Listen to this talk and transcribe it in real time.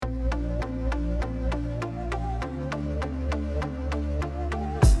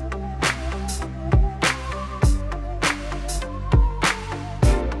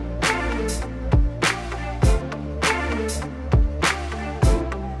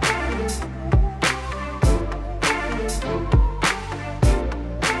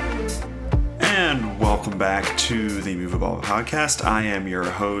to the Movable Podcast. I am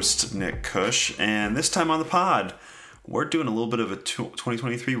your host, Nick Cush, and this time on the pod, we're doing a little bit of a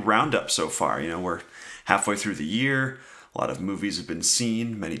 2023 roundup so far. We're halfway through the year. A lot of movies have been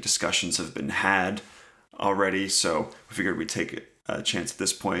seen. Many discussions have been had already, so we figured we'd take a chance at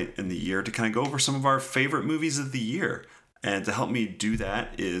this point in the year to kind of go over some of our favorite movies of the year. And to help me do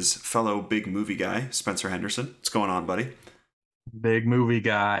that is fellow big movie guy, Spencer Henderson. What's going on, buddy? Big movie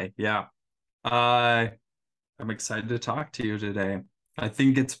guy. Yeah. I'm excited to talk to you today. I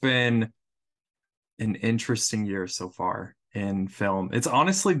think it's been an interesting year so far in film. It's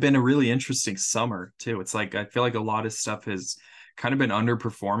honestly been a really interesting summer too. It's like I feel like a lot of stuff has kind of been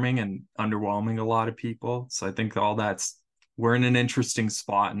underperforming and underwhelming a lot of people. So I think we're in an interesting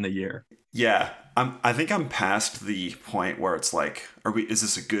spot in the year. Yeah, I think I'm past the point where it's like, is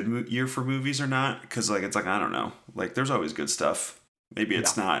this a good year for movies or not? Because it's like I don't know. Like, there's always good stuff. Maybe Yeah.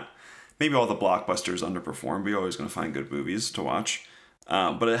 it's not. Maybe all the blockbusters underperform. But you're always going to find good movies to watch.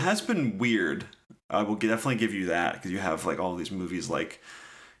 But it has been weird. I will definitely give you that because you have like all these movies like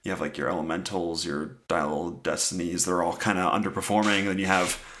you have like your Elementals, your Dial Destinies. They're all kind of underperforming. Then you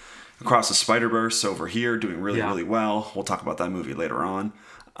have Across the Spider-Verse over here doing really Yeah. really well. We'll talk about that movie later on.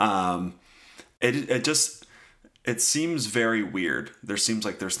 Um, it seems very weird. There seems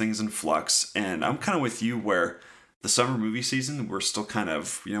like there's things in flux, and I'm kind of with you where the summer movie season, we're still kind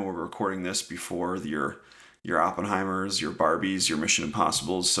of, we're recording this before your Oppenheimers, your Barbies, your Mission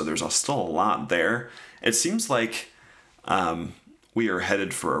Impossibles, so there's still a lot there. It seems like we are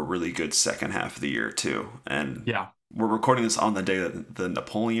headed for a really good second half of the year too, and Yeah. we're recording this on the day that the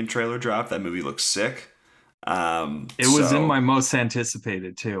Napoleon trailer dropped. That movie looks sick. It was in So my most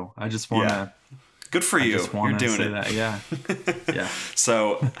anticipated too. yeah, good for I you. just You're wanna doing say that. Yeah. it. Yeah.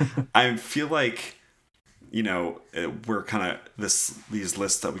 So I feel like we're kind of these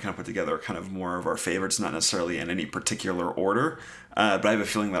lists that we kind of put together are kind of more of our favorites, not necessarily in any particular order. But I have a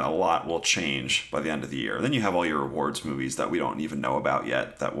feeling that a lot will change by the end of the year. Then you have all your awards movies that we don't even know about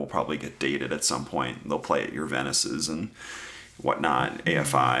yet that will probably get dated at some point. They'll play at your Venices and whatnot,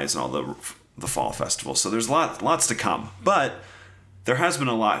 AFIs and all the fall festivals. So there's lots to come. But there has been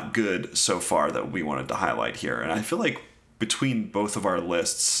a lot good so far that we wanted to highlight here. And I feel like between both of our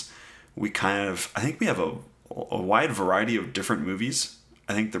lists, I think we have a wide variety of different movies.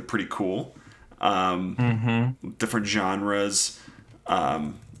 I think they're pretty cool. Different genres,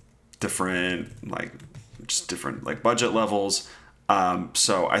 different different budget levels.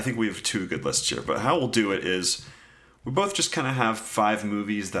 So I think we have two good lists here. But how we'll do it is we both just kind of have 5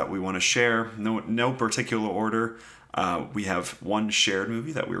 movies that we want to share. No particular order. We have one shared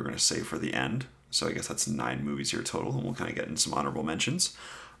movie that we were going to save for the end. So I guess that's 9 movies here total, and we'll kind of get into some honorable mentions.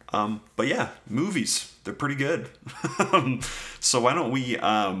 But yeah, movies, they're pretty good. So why don't we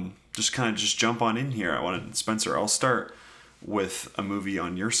just kind of jump on in here? Spencer, I'll start with a movie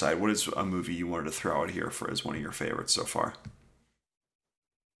on your side. What is a movie you wanted to throw out here as one of your favorites so far?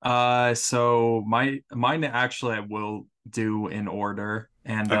 So mine actually I will do in order,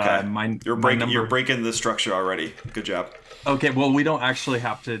 and Okay, my you're number. breaking the structure already. Good job. Okay, well, we don't actually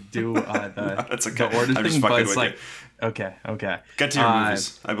have to do That's the okay. order I'm just thing, but fucking it's with you. like okay. Get to your Uh,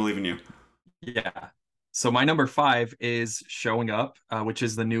 movies. I believe in you. yeah. So my number 5 is Showing Up, which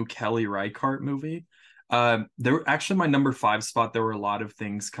is the new Kelly Reichardt movie. There were actually my number 5 spot. There were a lot of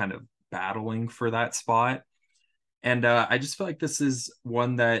things kind of battling for that spot. And I just feel like this is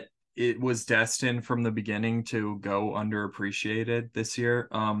one that it was destined from the beginning to go underappreciated this year,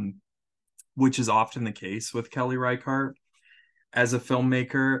 which is often the case with Kelly Reichardt as a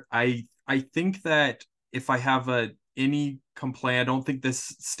filmmaker. I think that if I have any complaint, I don't think this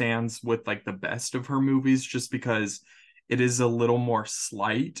stands with like the best of her movies, just because it is a little more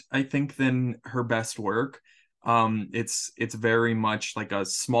slight, I think, than her best work. It's very much like a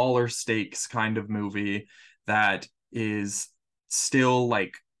smaller stakes kind of movie that is still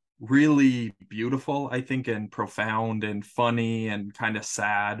like really beautiful, I think, and profound and funny and kind of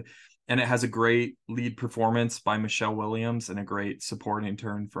sad. And it has a great lead performance by Michelle Williams and a great supporting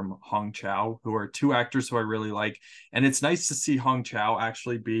turn from Hong Chow, who are two actors who I really like. And it's nice to see Hong Chow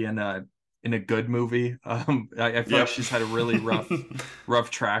actually be in a good movie. I feel like Yep. she's had a really rough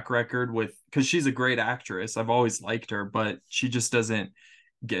track record with, because she's a great actress. I've always liked her, but she just doesn't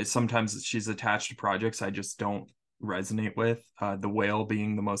get. Sometimes she's attached to projects I just don't resonate with. The Whale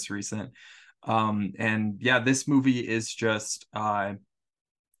being the most recent. And yeah, this movie is just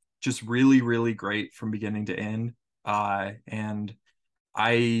really really great from beginning to end. And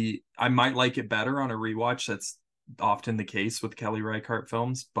I might like it better on a rewatch. That's often the case with Kelly Reichardt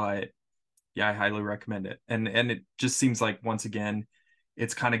films, but yeah, I highly recommend it. And it just seems like once again,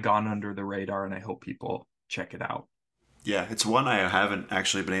 it's kind of gone under the radar, and I hope people check it out. Yeah, it's one I haven't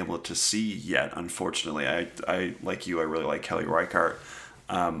actually been able to see yet. Unfortunately, I like you. I really like Kelly Reichardt,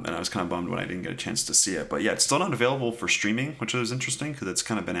 and I was kind of bummed when I didn't get a chance to see it. But yeah, it's still not available for streaming, which was interesting because it's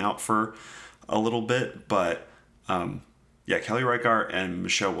kind of been out for a little bit. But yeah, Kelly Reichardt and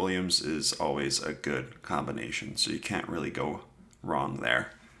Michelle Williams is always a good combination, so you can't really go wrong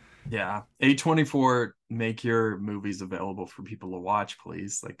there. Yeah, A24, make your movies available for people to watch,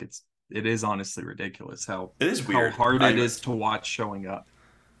 please. Like it is honestly ridiculous It is how weird. hard it I is to watch showing up.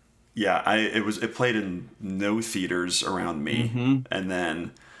 Yeah, it played in no theaters around me, Mm-hmm. and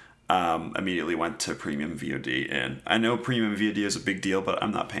then immediately went to premium VOD. And I know premium VOD is a big deal, but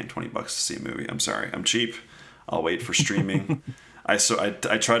I'm not paying $20 to see a movie. I'm sorry, I'm cheap. I'll wait for streaming. I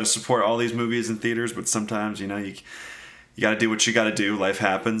try to support all these movies in theaters, but sometimes you got to do what you got to do. Life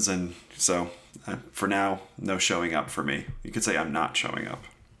happens, and so for now, no showing up for me. You could say I'm not showing up.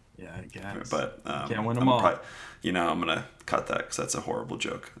 Yeah, I guess. But Can't win them I'm all. probably, I'm gonna cut that because that's a horrible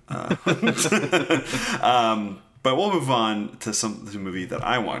joke. But we'll move on to the movie that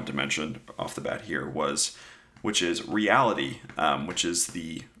I wanted to mention off the bat here which is Reality, which is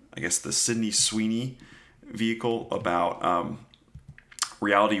I guess the Sydney Sweeney vehicle about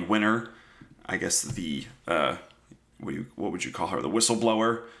reality winner. I guess what would you call her? The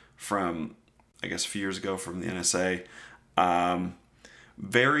whistleblower from, I guess, a few years ago from the NSA.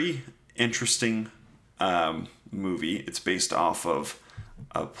 Very interesting movie. It's based off of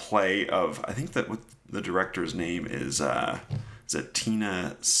a play of, I think that what the director's name is it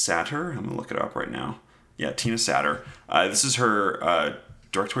Tina Satter? I'm gonna look it up right now. Yeah, Tina Satter. This is her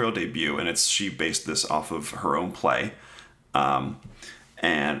directorial debut, and she based this off of her own play.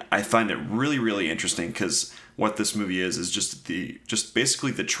 And I find it really, really interesting because what this movie is just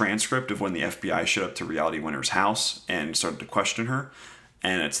basically the transcript of when the FBI showed up to Reality Winner's house and started to question her,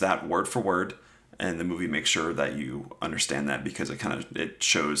 and it's that word for word. And the movie makes sure that you understand that because it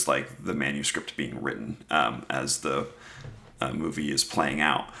shows like the manuscript being written as the movie is playing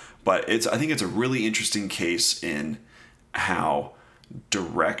out. But I think it's a really interesting case in how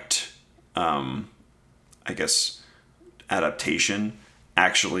direct, I guess, adaptation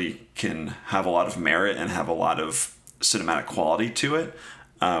actually can have a lot of merit and have a lot of cinematic quality to it.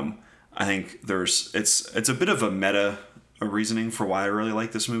 I think it's a bit of a meta reasoning for why I really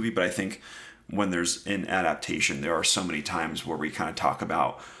like this movie, but I think when there's an adaptation, there are so many times where we kind of talk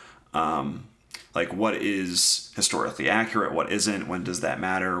about like what is historically accurate, what isn't, when does that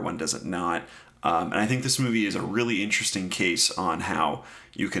matter, when does it not. And I think this movie is a really interesting case on how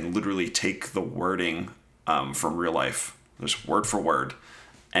you can literally take the wording from real life, just word for word,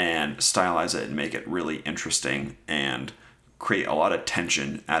 and stylize it and make it really interesting and create a lot of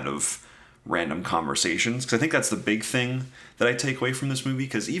tension out of random conversations. Because I think that's the big thing that I take away from this movie.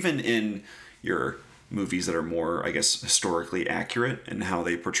 Because even in your movies that are more, I guess, historically accurate in how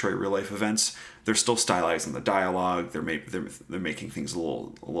they portray real life events, they're still stylizing the dialogue. They're making things a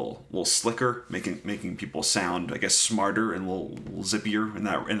little slicker, making people sound, I guess, smarter and a little zippier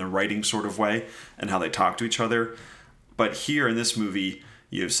in the writing sort of way, and how they talk to each other. But here in this movie,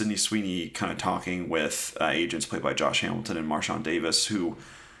 you have Sydney Sweeney kind of talking with agents played by Josh Hamilton and Marshawn Davis, who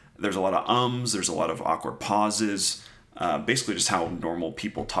there's a lot of there's a lot of awkward pauses, basically just how normal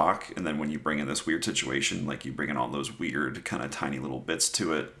people talk. And then when you bring in this weird situation, like you bring in all those weird kind of tiny little bits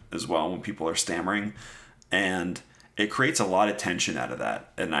to it as well when people are stammering. And it creates a lot of tension out of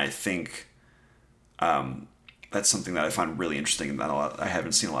that. And I think that's something that I find really interesting that I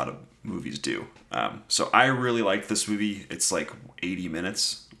haven't seen a lot of movies do. So I really liked this movie. It's like 80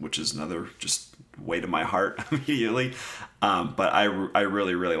 minutes, which is another just way to my heart immediately. But I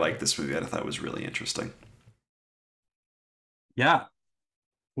really, really liked this movie. I thought it was really interesting. Yeah,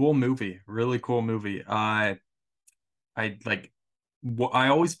 cool movie. Really cool movie. I like I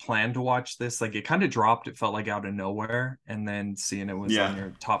always planned to watch this. Like it kind of dropped, it felt like out of nowhere. And then seeing it was on Yeah.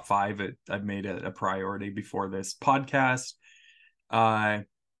 your top five, I've made it a priority before this podcast. Uh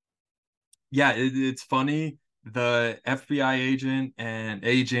yeah, it's funny. The FBI agent and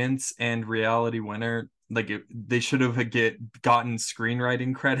agents and reality winner, they should have gotten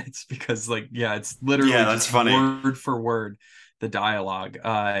screenwriting credits because yeah, it's Yeah, literally that's just funny. word for word the dialogue,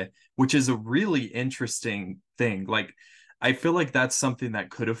 which is a really interesting thing. Like I feel like that's something that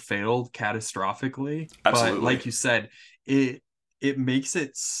could have failed catastrophically, but Absolutely. like you said, it makes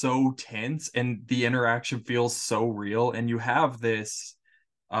it so tense and the interaction feels so real, and you have this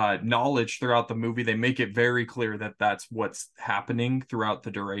knowledge throughout the movie. They make it very clear that that's what's happening throughout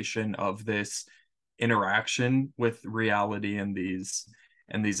the duration of this interaction with reality and these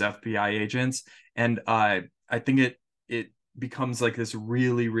FBI agents. And I think it becomes like this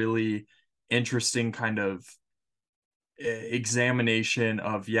really, really interesting kind of examination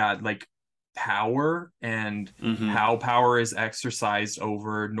of, yeah, like power and Mm-hmm. how power is exercised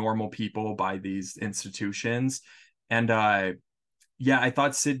over normal people by these institutions. And yeah, I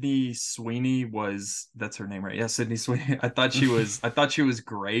thought Sydney Sweeney was, that's her name, right? Yeah, Sydney Sweeney. I thought she was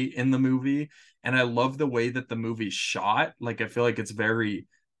great in the movie. And I love the way that the movie's shot. Like I feel like it's very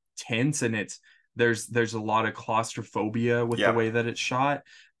tense, and there's a lot of claustrophobia with the Yep. way that it's shot.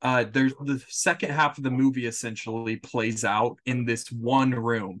 There's the second half of the movie essentially plays out in this one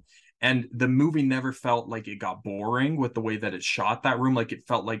room. And the movie never felt like it got boring with the way that it shot that room. Like it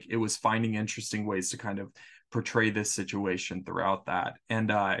felt like it was finding interesting ways to kind of portray this situation throughout that. And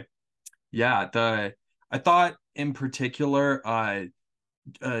yeah, the I thought in particular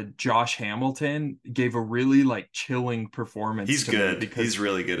Josh Hamilton gave a really like chilling performance He's to me good. because He's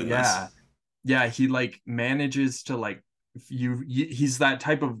really good in this. yeah, yeah, he like manages to like he's that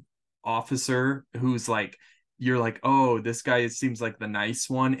type of officer who's like you're like, oh, this guy seems like the nice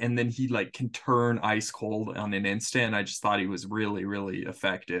one, and then he like can turn ice cold on an instant. I just thought he was really, really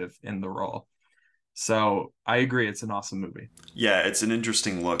effective in the role. So I agree, it's an awesome movie. Yeah, it's an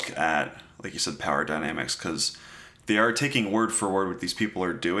interesting look at, like you said, power dynamics because they are taking word for word what these people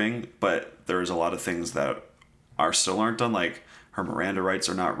are doing, but there's a lot of things that are still aren't done. Like her Miranda rights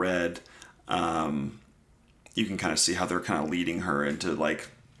are not read. Um, you can kind of see how they're kind of leading her into like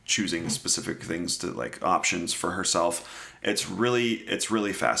choosing specific things to like options for herself. It's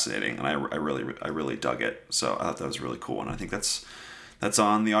really fascinating, and I really dug it. So I thought that was really cool, and I think that's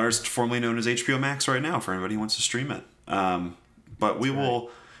on the artist formerly known as HBO Max right now for anybody who wants to stream it. But That's right.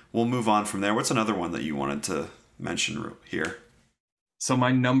 we'll move on from there. What's another one that you wanted to mention here? So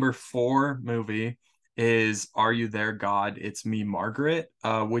my number four movie is Are You There, God? It's Me, Margaret,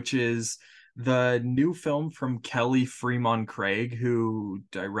 which is the new film from Kelly Fremon Craig, who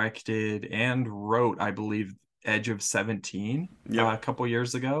directed and wrote, I believe, Edge of 17 Yep. a couple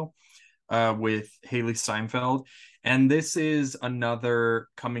years ago with Haley Steinfeld. And this is another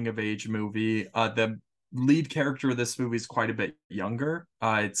coming of age movie. The lead character of this movie is quite a bit younger.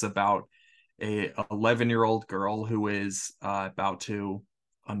 It's about a 11-year-old girl who is about to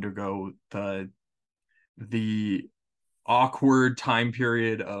undergo the awkward time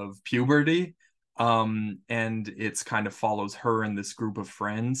period of puberty. And it's kind of follows her and this group of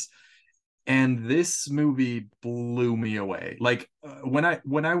friends, and this movie blew me away. Like when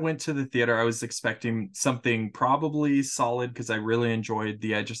I went to the theater, I was expecting something probably solid because I really enjoyed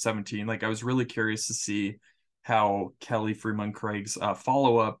The Edge of 17. Like I was really curious to see how Kelly Fremon Craig's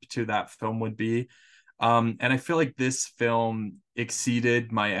follow up to that film would be. And I feel like this film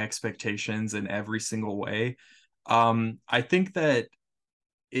exceeded my expectations in every single way. I think that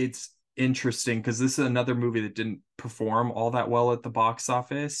it's interesting because this is another movie that didn't perform all that well at the box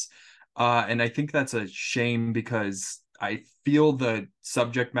office. And I think that's a shame because I feel the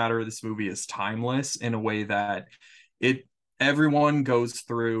subject matter of this movie is timeless in a way that it everyone goes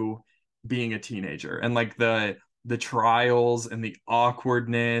through being a teenager, and like the trials and the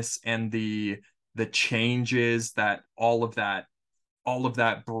awkwardness and the changes that all of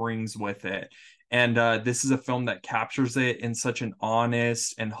that brings with it. And this is a film that captures it in such an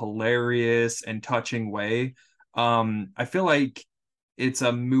honest and hilarious and touching way. I feel like it's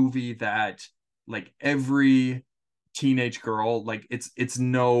a movie that like every teenage girl, like it's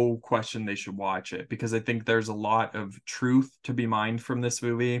no question they should watch it because I think there's a lot of truth to be mined from this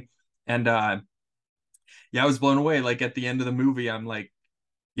movie. And yeah, I was blown away. Like at the end of the movie, I'm like,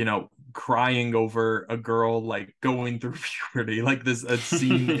 crying over a girl like going through puberty, like this a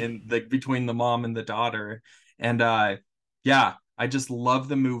scene in like between the mom and the daughter. And yeah, I just love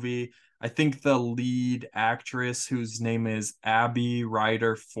the movie. I think the lead actress, whose name is Abby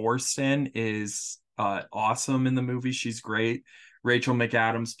Ryder Forston, is awesome in the movie. She's great. Rachel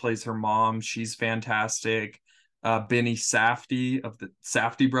McAdams plays her mom. She's fantastic. Benny Safdie of the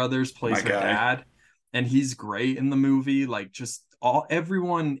Safdie brothers My plays her guy. dad, and he's great in the movie. Like just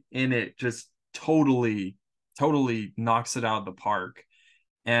everyone in it just totally knocks it out of the park.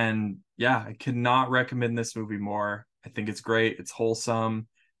 And yeah, I could not recommend this movie more. I think it's great. It's wholesome.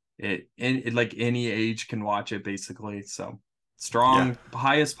 It like any age can watch it basically. So Yeah. strong,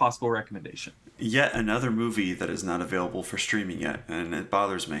 highest possible recommendation. Yet another movie that is not available for streaming yet, and it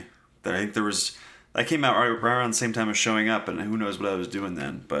bothers me. That I think there was that came out right around the same time as Showing Up, and who knows what I was doing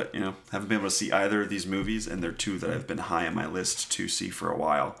then. But haven't been able to see either of these movies, and they're two that I've been high on my list to see for a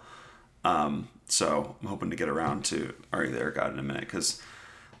while. So I'm hoping to get around to Are You There, God in a minute, because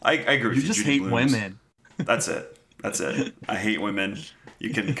I agree You with you. just Judy hate Blume's. women. That's it. That's it. I hate women.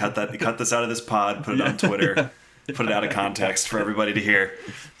 You can cut this out of this pod, put it Yeah. on Twitter. Put it out of context for everybody to hear.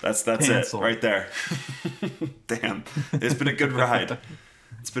 That's it Cancel. right there. Damn, it's been a good ride.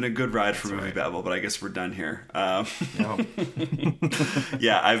 It's been a good ride for That's Movie right. Babble, but I guess we're done here. Yep.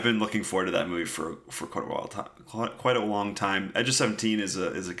 Yeah, I've been looking forward to that movie for quite a while, quite a long time. Edge of 17 is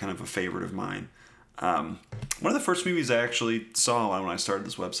a kind of a favorite of mine. One of the first movies I actually saw when I started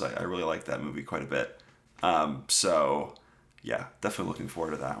this website. I really liked that movie quite a bit. So yeah, definitely looking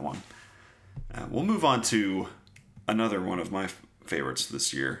forward to that one. We'll move on to another one of my favorites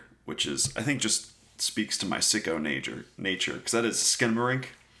this year, which is I think just speaks to my sicko nature because that is Skinamarink,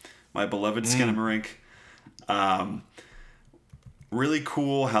 my beloved Skinamarink. Really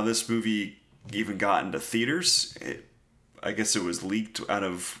cool how this movie even got into theaters. I guess it was leaked out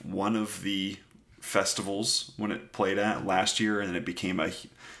of one of the festivals when it played at last year, and it became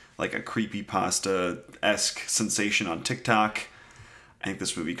like a creepy pasta esque sensation on TikTok. I think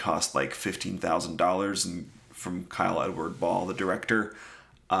this movie cost like $15,000 and from Kyle Edward Ball, the director.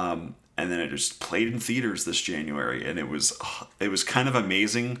 And then it just played in theaters this January, and it was kind of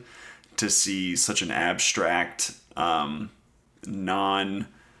amazing to see such an abstract, non,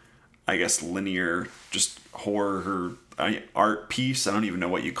 I guess, linear, just horror art piece. I don't even know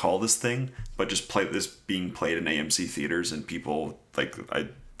what you call this thing, but just being played in AMC theaters, and people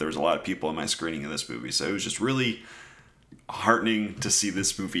there was a lot of people in my screening of this movie, so it was just really heartening to see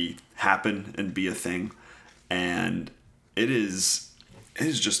this movie happen and be a thing. And it is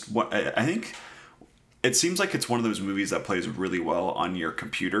just what I think. It seems like it's one of those movies that plays really well on your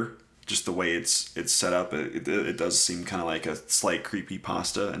computer. Just the way it's set up, it does seem kind of like a slight creepy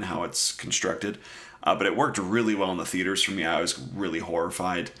pasta and how it's constructed. But it worked really well in the theaters for me. I was really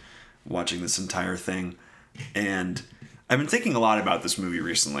horrified watching this entire thing, and I've been thinking a lot about this movie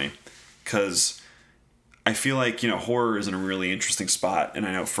recently because I feel like horror is in a really interesting spot, and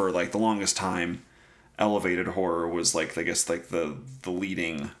I know for like the longest time, elevated horror was like I guess like the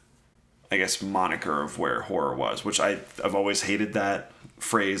leading moniker of where horror was, which I've always hated that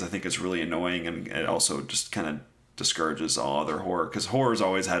phrase. I think it's really annoying, and it also just kind of discourages all other horror because horror's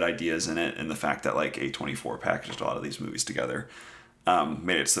always had ideas in it, and the fact that like A24 packaged a lot of these movies together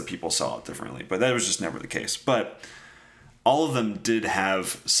made it so that people saw it differently. But that was just never the case. But all of them did have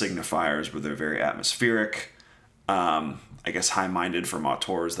signifiers where they're very atmospheric. I guess high-minded from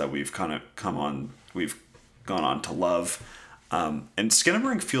auteurs that we've gone on to love. And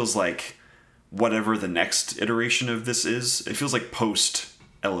Skinamarink feels like whatever the next iteration of this is. It feels like post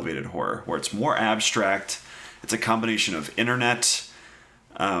elevated horror, where it's more abstract. It's a combination of internet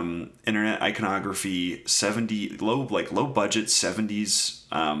iconography, low budget 70s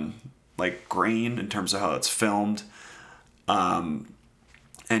like grain in terms of how it's filmed, I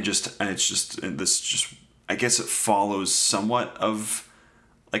guess it follows somewhat of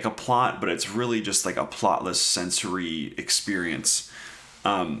like a plot, but it's really just like a plotless sensory experience.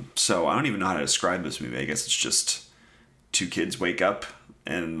 So I don't even know how to describe this movie. I guess it's just two kids wake up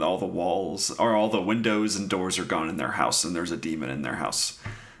and all the walls or all the windows and doors are gone in their house, and there's a demon in their house.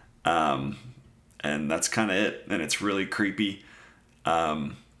 And that's kind of it. And it's really creepy.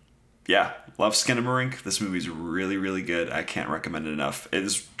 Yeah, love Skinamarink. This movie's really, really good. I can't recommend it enough. It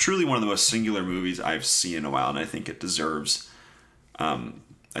is truly one of the most singular movies I've seen in a while, and I think it deserves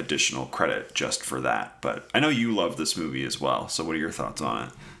additional credit just for that. But I know you love this movie as well. So what are your thoughts on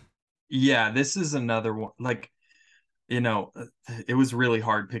it? Yeah, this is another one. It was really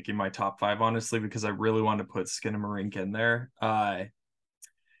hard picking my top five, honestly, because I really wanted to put Skinamarink in there. But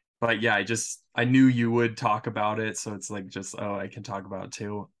yeah, I knew you would talk about it, so it's like just I can talk about it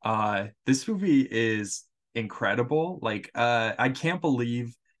too. This movie is incredible. I can't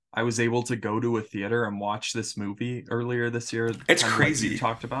believe I was able to go to a theater and watch this movie earlier this year. It's Kind of like you crazy.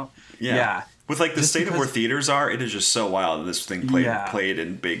 talked about. Yeah. Yeah, With like the just state of where because. theaters are, it is just so wild that this thing Yeah, played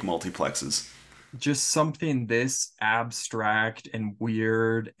in big multiplexes. just something this abstract and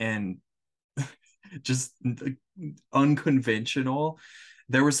weird and just unconventional.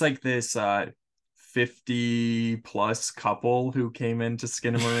 There was like this 50 plus couple who came into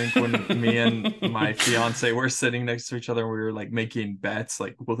Skinamarink when me and my fiance were sitting next to each other, and we were like making bets,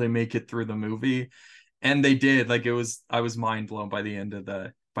 like will they make it through the movie? And they did. Like I was mind blown by the end of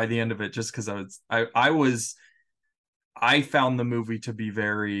it, just because I found the movie to be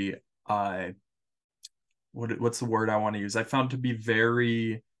very what's the word I want to use? I found to be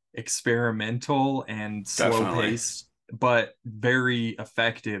very experimental and slow Definitely. paced, but very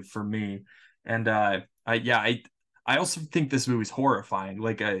effective for me. And I also think this movie's horrifying.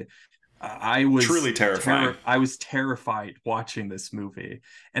 Truly terrifying. I was terrified watching this movie,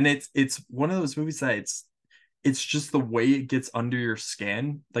 and it's one of those movies that it's just the way it gets under your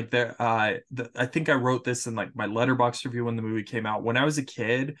skin. Like I think I wrote this in like my Letterboxd review when the movie came out. When I was a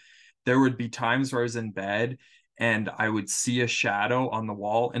kid, there would be times where I was in bed and I would see a shadow on the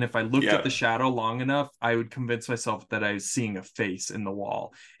wall, and if I looked at Yep. the shadow long enough, I would convince myself that I was seeing a face in the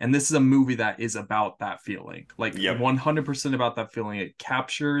wall. And this is a movie that is about that feeling, like Yep. 100% about that feeling. It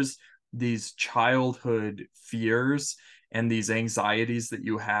captures these childhood fears and these anxieties that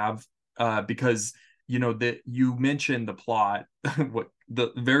you have, because that you mentioned the plot, what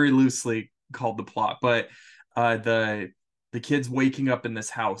the very loosely called the plot, but the kids waking up in this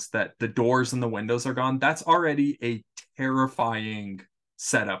house that the doors and the windows are gone. That's already a terrifying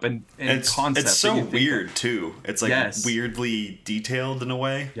setup and It's concept that so you think that. weird too. It's like Yes. weirdly detailed in a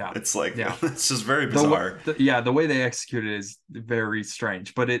way. Yeah. It's like Yeah. it's just very bizarre. The way they execute it is very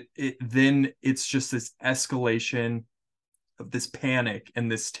strange, but it then it's just this escalation of this panic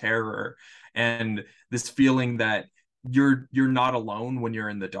and this terror and this feeling that you're not alone when you're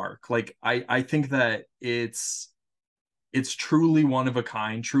in the dark. Like I think that it's truly one of a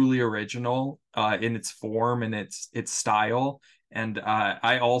kind, truly original, in its form and its style. And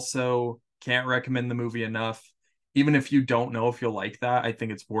I also can't recommend the movie enough. Even if you don't know if you'll like that, I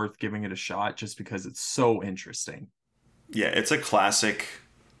think it's worth giving it a shot just because it's so interesting. Yeah, it's a classic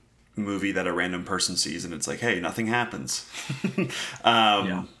movie that a random person sees and it's like, hey, nothing happens.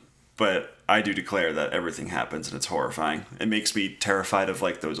 Yeah. um, but I do declare that everything happens and it's horrifying. It makes me terrified of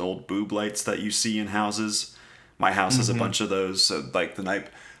like those old boob lights that you see in houses. My house has a Mm-hmm. bunch of those. So like the night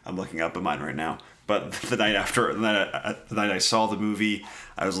I'm looking up at mine right now, but the night I saw the movie,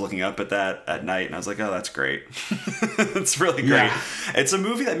 I was looking up at that at night and I was like, oh, that's great. It's really great. Yeah. It's a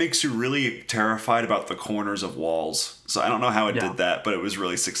movie that makes you really terrified about the corners of walls. So I don't know how it Yeah. did that, but it was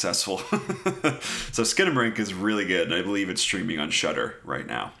really successful. So Skinamarink is really good, and I believe it's streaming on Shudder right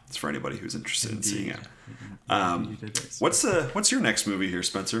now. It's for anybody who's interested in seeing Indeed. it. Indeed it is. What's your next movie here,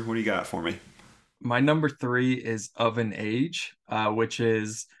 Spencer? What do you got for me? My number three is Of an Age, which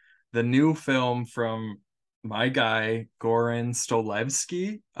is the new film from my guy Goran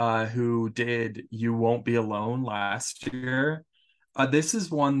Stolevsky, who did You Won't Be Alone last year. This is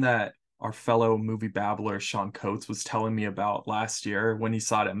one that our fellow movie babbler Sean Coates was telling me about last year when he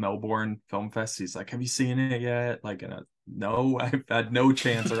saw it at Melbourne Film Fest. He's like, "Have you seen it yet?" Like, no, I've had no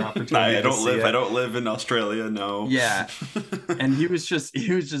chance or opportunity I to don't see live. I it. don't live in Australia. No. Yeah, and he was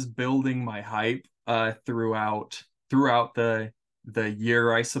just building my hype throughout the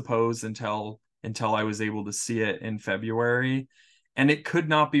year, I suppose, until I was able to see it in February. And it could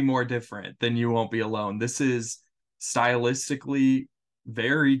not be more different than You Won't Be Alone. This is stylistically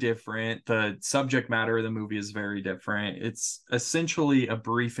very different. The subject matter of the movie is very different. It's essentially a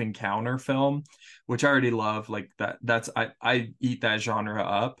brief encounter film, which I already love. Like I eat that genre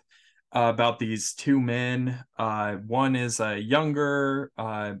up, about these two men. One is a younger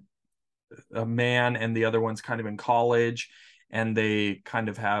a man, and the other one's kind of in college, and they kind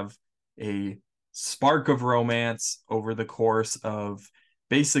of have a spark of romance over the course of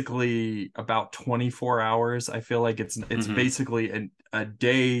basically about 24 hours. I feel like it's Hmm. basically a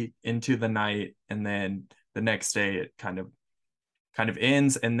day into the night, and then the next day it kind of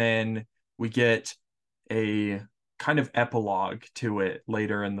ends, and then we get a kind of epilogue to it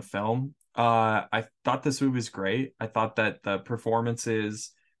later in the film. I thought this movie was great. I thought that the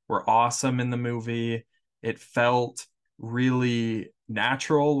performances were awesome in the movie. It felt really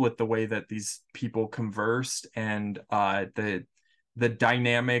natural with the way that these people conversed, and the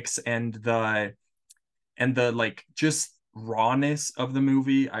dynamics and the like just rawness of the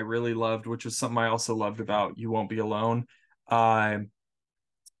movie I really loved, which was something I also loved about You Won't Be Alone. Uh,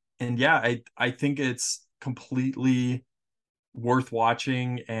 and yeah, I think it's completely worth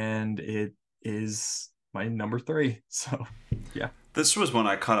watching, and it is my number three. So yeah. This was one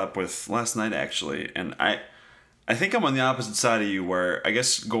I caught up with last night actually, and I think I'm on the opposite side of you, where I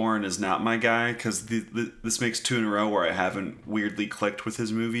guess Goran is not my guy because this makes two in a row where I haven't weirdly clicked with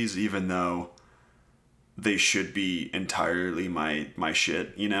his movies, even though they should be entirely my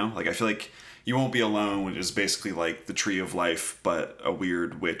shit. You know, like I feel like You Won't Be Alone, which is basically like The Tree of Life, but a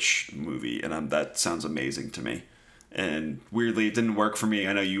weird witch movie, and that sounds amazing to me. And weirdly, it didn't work for me.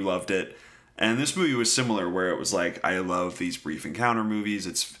 I know you loved it, and this movie was similar, where it was like I love these brief encounter movies.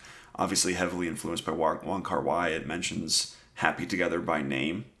 It's obviously heavily influenced by Wong Kar Wai. It mentions Happy Together by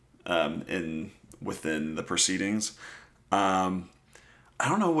name in within the proceedings. Um, I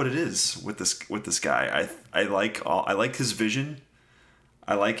don't know what it is with this guy. I like his vision.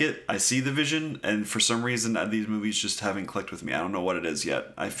 I like it. I see the vision, and for some reason, these movies just haven't clicked with me. I don't know what it is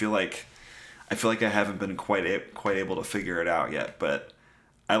yet. I feel like I haven't been quite able to figure it out yet. But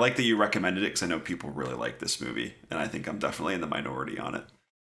I like that you recommended it because I know people really like this movie, and I think I'm definitely in the minority on it.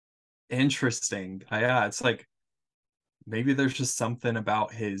 Interesting. Yeah, it's like maybe there's just something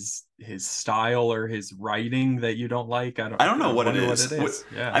about his style or his writing that you don't like. I don't I know what it wonder what is. it is.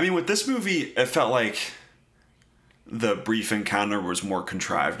 Yeah. I mean, with this movie, it felt like the brief encounter was more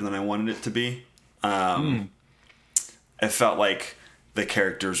contrived than I wanted it to be. Hmm. It felt like the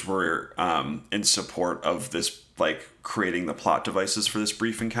characters were in support of this, like creating the plot devices for this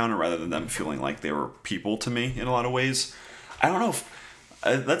brief encounter, rather than them feeling like they were people to me in a lot of ways. I don't know if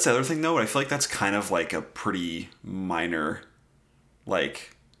that's the other thing though. I feel like that's kind of like a pretty minor,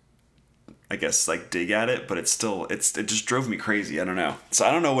 like I guess like dig at it, but it's still it just drove me crazy. I don't know. So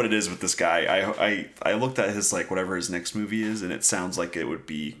I don't know what it is with this guy. I looked at his like whatever his next movie is, and it sounds like it would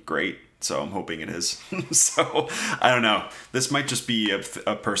be great. So I'm hoping it is. So I don't know. This might just be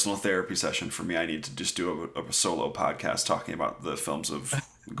a personal therapy session for me. I need to just do a solo podcast talking about the films of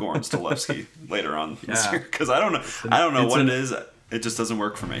Goran Stolevsky later on this Yeah. year, because I don't know. I don't know It's what it an is. It just doesn't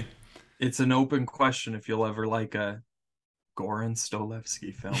work for me. it's an open question if you'll ever like a Goran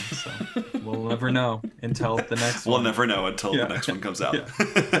Stolevsky film. So we'll never know until the next We'll one. never know until the Yeah. next one comes out. Yeah.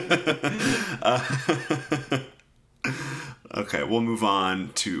 Okay, we'll move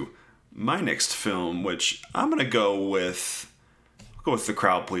on to my next film, which I'm gonna go with the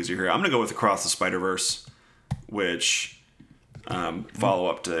crowd pleaser here. I'm gonna go with Across the Spider Verse, which follow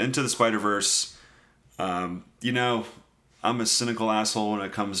up to Into the Spider Verse. You know, I'm a cynical asshole when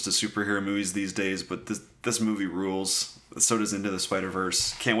it comes to superhero movies these days, but this movie rules. So does Into the Spider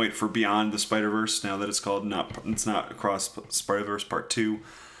Verse. Can't wait for Beyond the Spider Verse now that it's not Across Spider Verse Part 2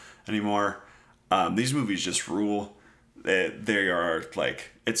 anymore. These movies just rule. They are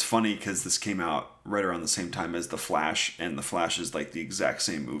like, it's funny because this came out right around the same time as The Flash, and The Flash is like the exact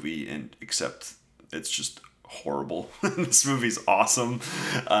same movie, and except it's just horrible. This movie's awesome.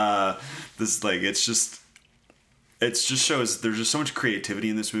 This like it's just shows there's just so much creativity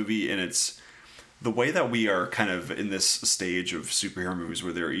in this movie, and it's the way that we are kind of in this stage of superhero movies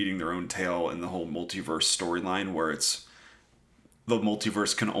where they're eating their own tail in the whole multiverse storyline, where it's the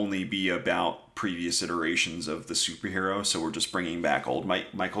multiverse can only be about previous iterations of the superhero. So we're just bringing back old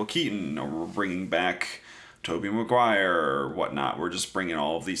Michael Keaton, or we're bringing back Tobey Maguire or whatnot. We're just bringing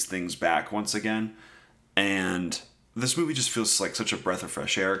all of these things back once again. And this movie just feels like such a breath of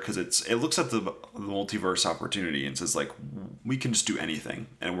fresh air because it looks at the multiverse opportunity and says like, we can just do anything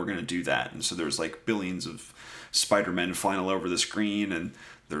and we're going to do that. And so there's like billions of Spider-Men flying all over the screen, and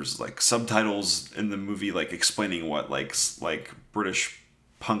there's like subtitles in the movie like explaining what like British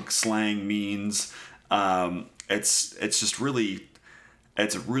punk slang means. It's just really,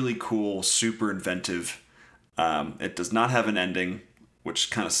 it's really cool, super inventive. It does not have an ending,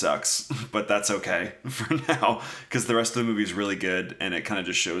 which kind of sucks, but that's okay for now because the rest of the movie is really good, and it kind of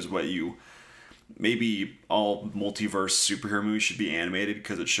just shows what you maybe all multiverse superhero movies should be animated,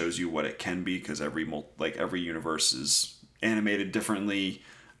 because it shows you what it can be, because every universe is animated differently,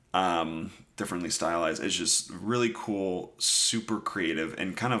 differently stylized. It's just really cool, super creative,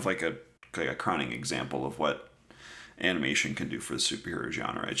 and kind of like a crowning example of what animation can do for the superhero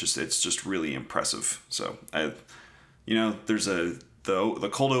genre. It's just really impressive. So there's the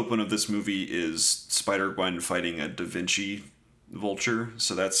cold open of this movie is Spider-Gwen fighting a Da Vinci vulture.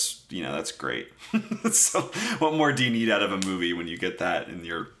 So that's great. So what more do you need out of a movie when you get that in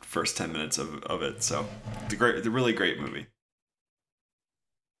your first 10 minutes of it? So it's a really great movie.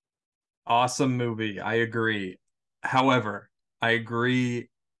 Awesome movie. I agree. However, I agree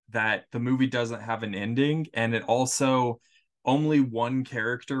that the movie doesn't have an ending, and it also only one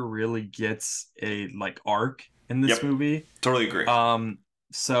character really gets a like arc in this Yep, movie. totally agree.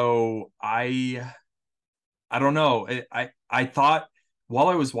 So I don't know. I thought while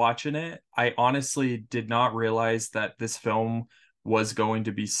I was watching it, I honestly did not realize that this film was going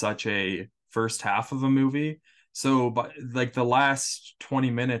to be such a first half of a movie. So, but like the last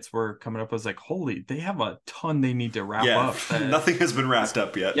 20 minutes were coming up, I was like, holy, they have a ton they need to wrap Yeah, up. nothing has been wrapped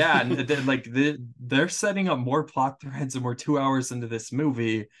up yet. Yeah, and they're setting up more plot threads, and we're 2 hours into this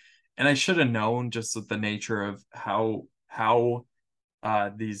movie. And I should have known, just with the nature of how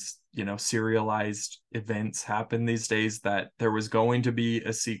these serialized events happen these days, that there was going to be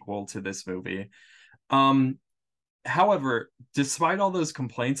a sequel to this movie. um However, despite all those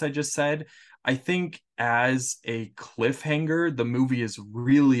complaints I just said, I think as a cliffhanger, the movie is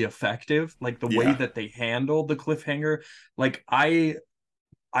really effective. Like the way Yeah. that they handle the cliffhanger, like I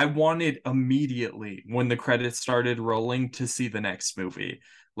wanted immediately when the credits started rolling to see the next movie.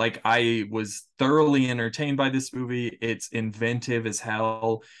 Like, I was thoroughly entertained by this movie. It's inventive as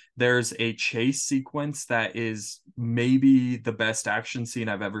hell. There's a chase sequence that is maybe the best action scene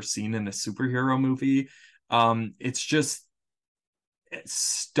I've ever seen in a superhero movie. It's just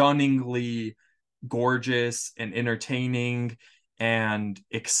stunningly gorgeous and entertaining and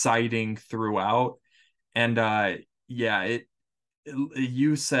exciting throughout. And yeah,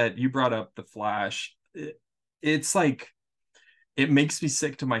 you brought up The Flash. It's like, it makes me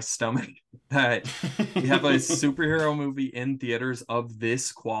sick to my stomach that we have a superhero movie in theaters of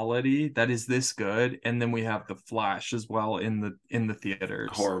this quality that is this good, and then we have The Flash as well in the theaters.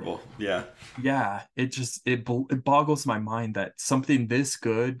 Horrible. Yeah. Yeah, it boggles my mind that something this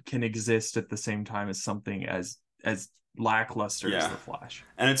good can exist at the same time as something as lackluster as Yeah. The Flash.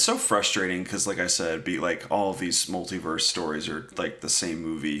 And it's so frustrating because, like I said, be like all of these multiverse stories are like the same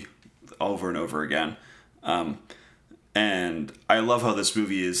movie over and over again. Um, and I love how this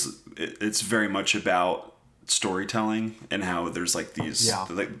movie it's very much about storytelling and how there's like these, Yeah,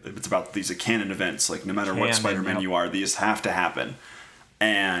 like, it's about these canon events. Like no matter what canon, Spider-Man yep. you are, these have to happen.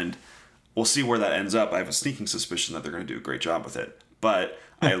 And we'll see where that ends up. I have a sneaking suspicion that they're going to do a great job with it. But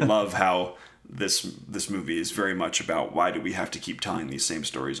I love how this movie is very much about why do we have to keep telling these same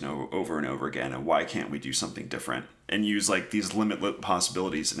stories over and over again, and why can't we do something different and use like these limitless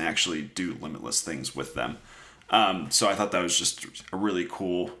possibilities and actually do limitless things with them. So I thought that was just a really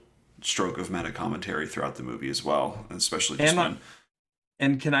cool stroke of meta commentary throughout the movie as well, especially just And when.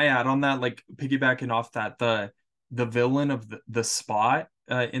 and can I add on that, like piggybacking off that, the villain of the Spot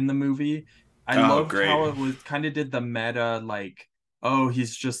in the movie, I Oh, loved great. how it was kind of did the meta, like, oh,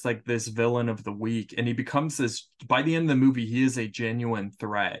 he's just like this villain of the week, and he becomes this, by the end of the movie he is a genuine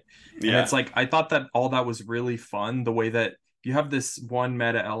threat. And Yeah. it's like, I thought that all that was really fun, the way that you have this one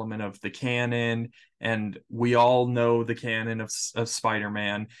meta element of the canon, and we all know the canon of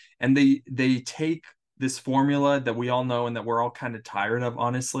Spider-Man, and they take this formula that we all know and that we're all kind of tired of,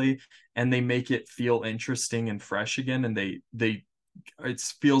 honestly, and they make it feel interesting and fresh again. And they it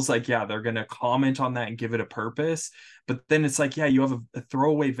feels like, yeah, they're gonna comment on that and give it a purpose. But then it's like, yeah, you have a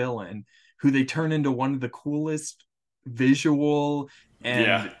throwaway villain who they turn into one of the coolest visual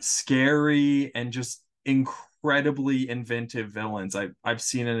Yeah. and scary and just incredibly inventive villains I've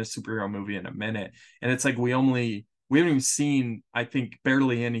seen in a superhero movie in a minute. And it's like, we haven't even seen, I think,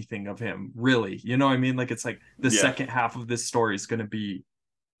 barely anything of him, really. You know what I mean? Like, it's like the Yeah. second half of this story is going to be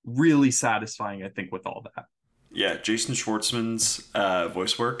really satisfying, I think, with all that. Yeah, Jason Schwartzman's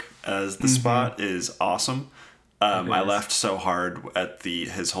voice work as the Mm-hmm. Spot is awesome. It I is. laughed so hard at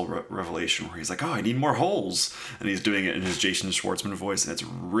his whole revelation where he's like, "Oh, I need more holes," and he's doing it in his Jason Schwartzman voice, and it's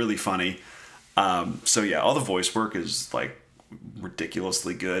really funny. So yeah, all the voice work is like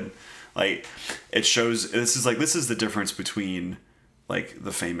ridiculously good. Like it shows this is the difference between like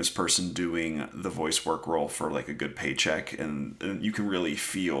the famous person doing the voice work role for like a good paycheck, and you can really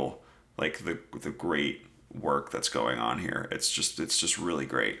feel like the great work that's going on here. It's just really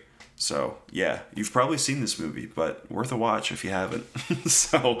great. So yeah, you've probably seen this movie, but worth a watch if you haven't.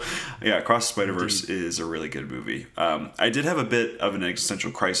 So yeah, Across the Spider Verse Indeed. is a really good movie. I did have a bit of an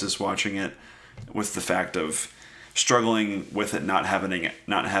existential crisis watching it, with the fact of struggling with it not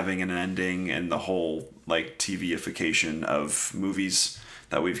having an ending, and the whole like TVification of movies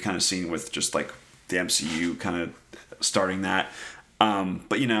that we've kind of seen with just like the MCU kind of starting that.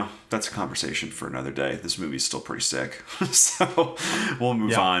 But that's a conversation for another day. This movie's still pretty sick. So we'll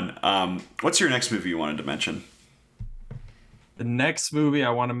move Yeah. on. What's your next movie you wanted to mention? The next movie I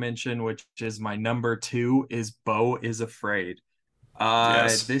want to mention, which is my number two, is Beau is Afraid.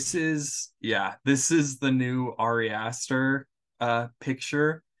 Yes. This is the new Ari Aster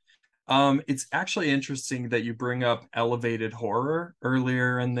picture. It's actually interesting that you bring up elevated horror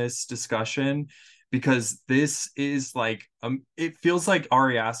earlier in this discussion, because this is like, it feels like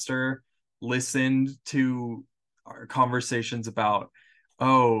Ari Aster listened to our conversations about,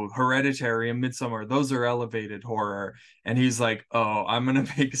 oh, Hereditary and Midsummer, those are elevated horror, and he's like, oh, I'm gonna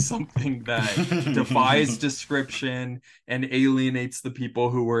make something that defies description and alienates the people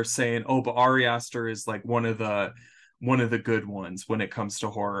who were saying, oh, but Ari Aster is like one of the good ones when it comes to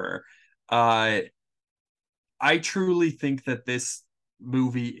horror. uh I truly think that this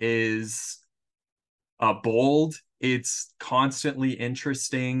movie is bold. It's constantly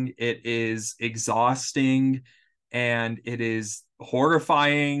interesting. It is exhausting, and it is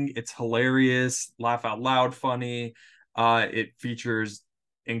horrifying. It's hilarious, laugh out loud funny. It features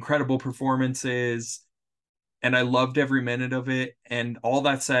incredible performances, and I loved every minute of it. And all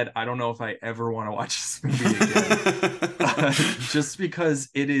that said, I don't know if I ever want to watch this movie again, just because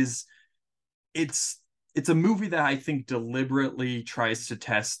it's it's a movie that I think deliberately tries to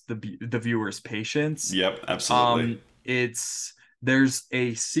test the viewer's patience. Yep, absolutely. It's there's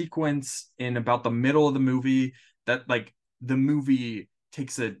a sequence in about the middle of the movie that like the movie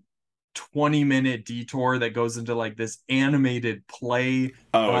takes a 20-minute detour that goes into like this animated play,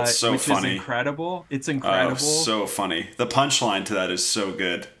 Oh, it's so which is funny. incredible. It's Oh, incredible. so funny. The punchline to that is so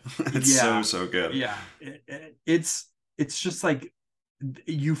good. It's so, Yeah, so good. yeah. It's just like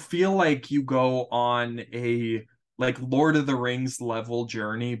you feel like you go on a like Lord of the Rings level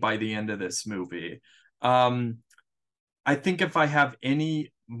journey by the end of this movie. Um, I think if I have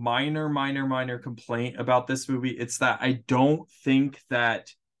any minor complaint about this movie, it's that I don't think that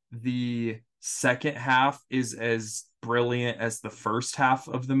the second half is as brilliant as the first half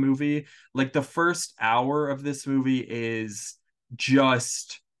of the movie. Like the first hour of this movie is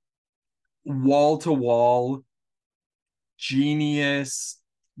just wall to wall genius,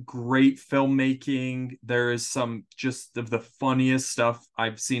 great filmmaking. There is some just of the funniest stuff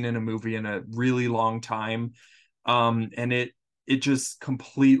I've seen in a movie in a really long time. And it just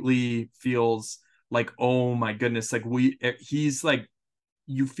completely feels like, oh my goodness, like he's like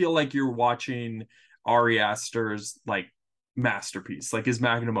you feel like you're watching Ari Aster's like masterpiece, like his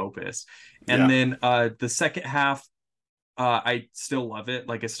magnum opus. And Yeah. then the second half, I still love it.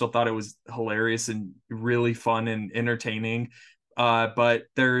 Like I still thought it was hilarious and really fun and entertaining. But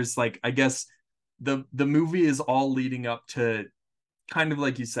there's like I guess the movie is all leading up to kind of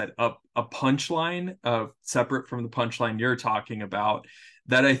like you said, a punchline separate from the punchline you're talking about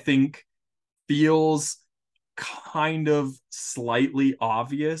that I think feels kind of slightly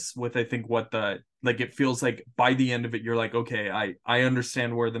obvious with I think what the like it feels like by the end of it you're like okay I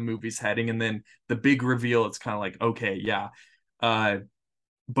understand where the movie's heading and then the big reveal it's kind of like okay yeah uh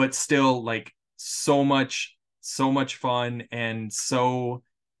but still like so much fun and so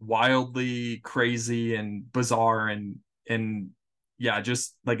wildly crazy and bizarre and yeah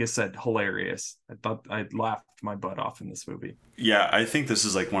just like I said hilarious. I thought I laughed my butt off in this movie. Yeah, I think this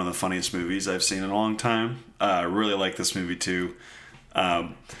is like one of the funniest movies I've seen in a long time. I really like this movie too.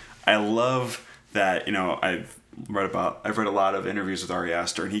 Um, I love that, I've read a lot of interviews with Ari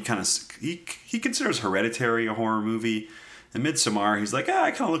Aster, and he considers Hereditary a horror movie. And Midsommar, he's like,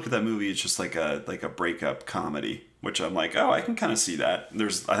 I kind of looked at that movie. It's just like a breakup comedy, which I'm like, oh, I can kind of see that.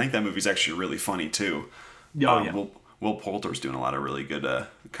 I think that movie's actually really funny too. Oh yeah. Will Poulter's doing a lot of really good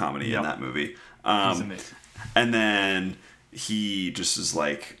comedy in Yep. that movie. He's amazing. And then he just is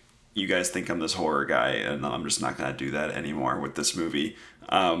like, you guys think I'm this horror guy, and I'm just not gonna do that anymore with this movie.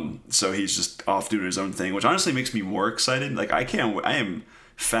 So he's just off doing his own thing, which honestly makes me more excited. Like I am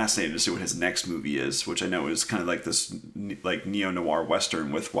fascinated to see what his next movie is, which I know is kind of like this like neo noir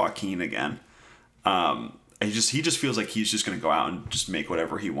western with Joaquin again. He just feels like he's just gonna go out and just make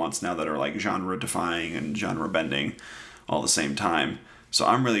whatever he wants now that are like genre defying and genre bending all at the same time. So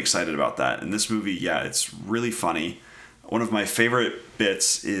I'm really excited about that. And this movie, yeah, it's really funny. One of my favorite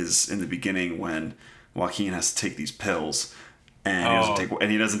bits is in the beginning when Joaquin has to take these pills, and Oh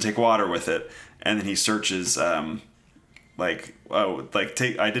he doesn't take water with it, and then he searches like, oh, like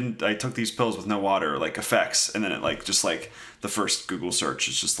I took these pills with no water, like effects, and then it like just like the first Google search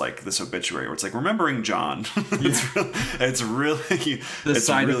is just like this obituary where it's like remembering John. yeah. It's really The it's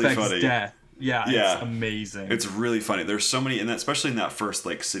side really effects funny. death. Yeah, it's Yeah, amazing. it's really funny. There's so many, and especially in that first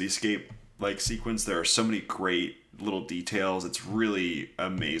like cityscape like sequence, there are so many great little details. It's really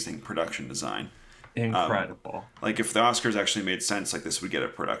amazing production design. Incredible. Like if the Oscars actually made sense, like this would get a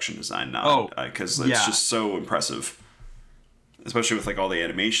production design nod Oh, because it's yeah. just so impressive. Especially with like all the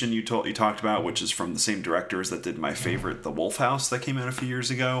animation you talked about, which is from the same directors that did my favorite, The Wolf House, that came out a few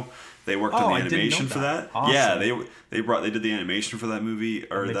years ago. They worked on Oh, the I didn't know animation for that. that. Yeah, Awesome. they did the animation for that movie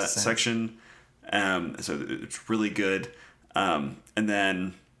That or makes that sense. section. So it's really good. And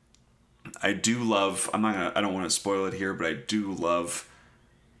then I do love. I don't want to spoil it here, but I do love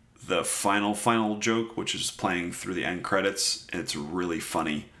the final joke, which is playing through the end credits. It's really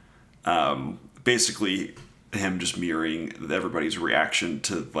funny. Basically, him just mirroring everybody's reaction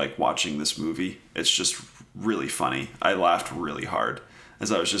to like watching this movie. It's just really funny. I laughed really hard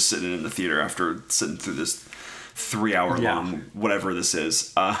as I was just sitting in the theater after sitting through this 3 hour Yeah. long whatever this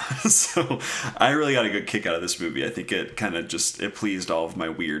is. So I really got a good kick out of this movie. I think it kind of just it pleased all of my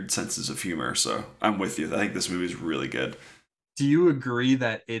weird senses of humor. So I'm with you. I think this movie is really good. Do you agree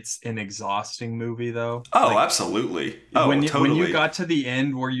that it's an exhausting movie though? Oh, Like absolutely. Oh, when you totally. got to the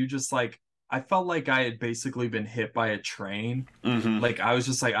end where you just like I felt like I had basically been hit by a train. Hmm. Like I was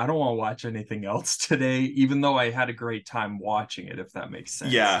just like I don't want to watch anything else today, even though I had a great time watching it, if that makes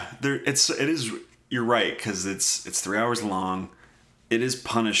sense. Yeah, it is. You're right because it's 3 hours long. It is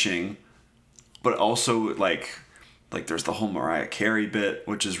punishing. but also like there's the whole Mariah Carey bit,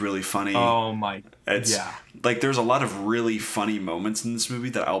 which is really funny. Oh my, It's yeah. like there's a lot of really funny moments in this movie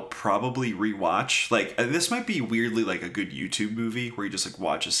that I'll probably rewatch. Like this might be weirdly like a good YouTube movie where you just like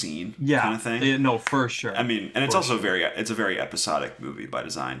watch a scene kind Yeah. of thing. No, for I sure. mean, and it's For also sure. it's a very episodic movie by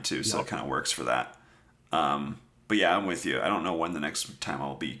design too, so it Yep. kind of works for that. But yeah, I'm with you. I don't know when the next time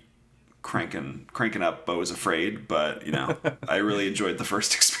I'll be cranking up Beau is Afraid, but you know, I really enjoyed the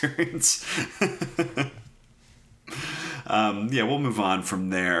first experience. Yeah, we'll move on from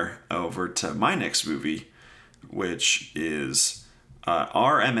there over to my next movie, which is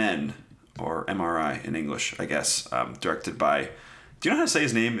RMN, or MRI in English, I guess, directed by. Do you know how to say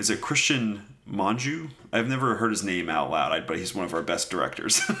his name? Is it Christian Monju? I've never heard his name out loud, but he's one of our best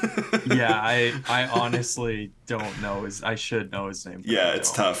directors. Yeah, I honestly don't know his. I should know his name, but I Yeah,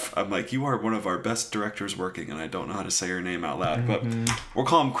 it's don't. tough. I'm like, you are one of our best directors working, and I don't know how to say your name out loud. But Hmm. we'll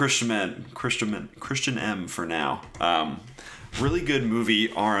call him Christian M for now. Really good movie,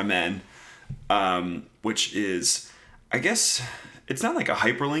 RMN, which is, I guess, it's not like a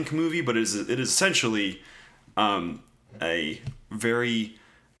hyperlink movie, but it is essentially a very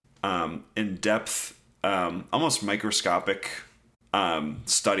in-depth, almost microscopic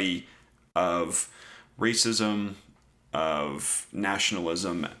study of racism, of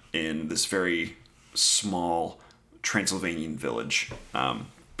nationalism in this very small Transylvanian village.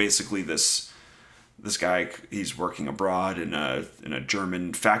 Basically, this guy, he's working abroad in a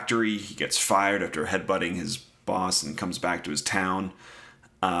German factory. He gets fired after headbutting his boss and comes back to his town.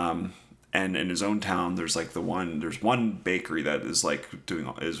 And in his own town, there's one bakery that is like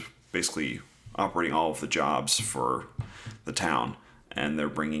is basically operating all of the jobs for the town, and they're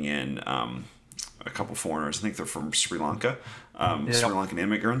bringing in a couple foreigners. I think they're from Sri Lanka, Sri Yep. Lankan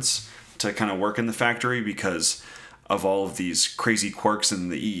immigrants, to kind of work in the factory because of all of these crazy quirks in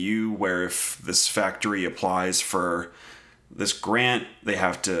the EU, where if this factory applies for this grant, they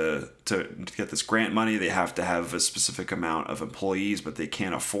have to get this grant money, they have to have a specific amount of employees, but they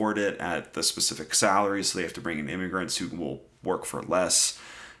can't afford it at the specific salary, so they have to bring in immigrants who will work for less.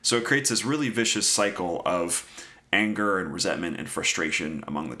 So it creates this really vicious cycle of anger and resentment and frustration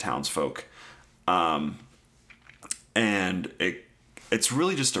among the townsfolk. And it's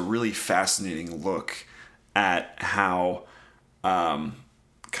really just a really fascinating look at how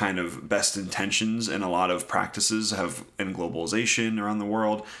kind of best intentions and a lot of practices have in globalization around the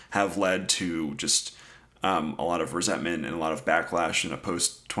world have led to just a lot of resentment and a lot of backlash in a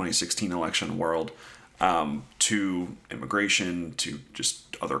post 2016 election world, to immigration, to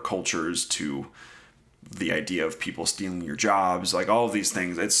just other cultures, to the idea of people stealing your jobs, like all of these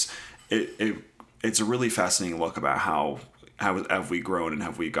things. It's a really fascinating look about how have we grown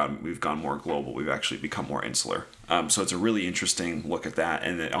and we've gone more global. We've actually become more insular. So it's a really interesting look at that,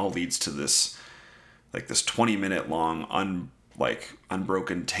 and it all leads to this 20-minute long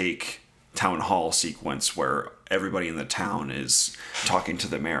unbroken take town hall sequence where everybody in the town is talking to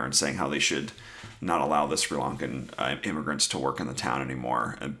the mayor and saying how they should not allow the Sri Lankan immigrants to work in the town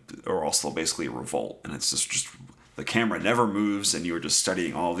anymore, or else they'll basically revolt. And it's just the camera never moves, and you are just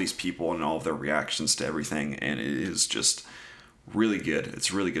studying all of these people and all of their reactions to everything, and it is just really good.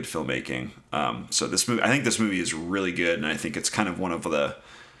 It's really good filmmaking. So I think this movie is really good, and I think it's kind of one of the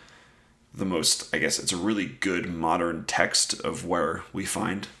most, I guess it's a really good modern text of where we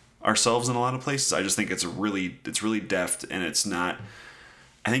find ourselves in a lot of places. I just think it's really deft, and it's not.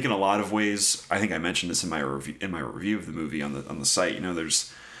 I think in a lot of ways, I think I mentioned this in my review of the movie on the site. You know,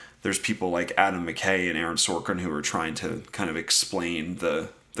 there's people like Adam McKay and Aaron Sorkin who are trying to kind of explain the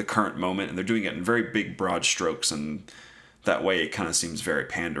current moment, and they're doing it in very big broad strokes, and that way it kind of seems very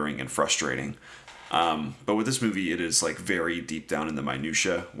pandering and frustrating. But with this movie, it is like very deep down in the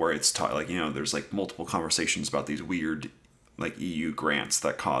minutia, where it's taught, like, you know, there's like multiple conversations about these weird like EU grants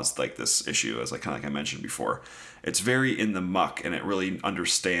that caused like this issue, as like I mentioned before. It's very in the muck, and it really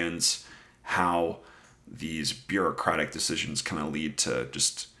understands how these bureaucratic decisions kind of lead to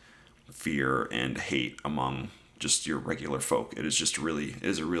just fear and hate among just your regular folk. It is a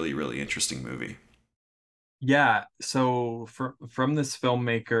really, really interesting movie. Yeah. So from this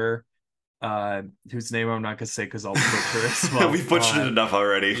filmmaker, whose name I'm not gonna say because I'll butcher it as well. We've butchered it enough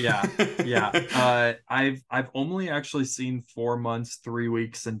already. Yeah, yeah. I've only actually seen 4 months, 3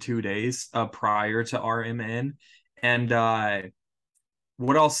 weeks, and 2 days prior to RMN, and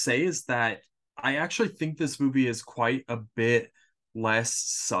what I'll say is that I actually think this movie is quite a bit less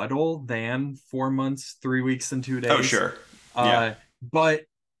subtle than 4 months, 3 weeks, and two Oh, days. sure. Yeah. But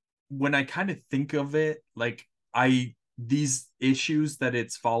when I kind of think of it, like I these issues that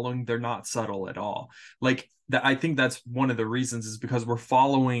it's following, they're not subtle at all. Like that, I think that's one of the reasons is because we're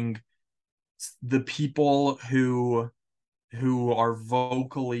following the people who are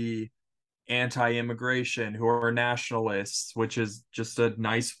vocally anti-immigration, who are nationalists, which is just a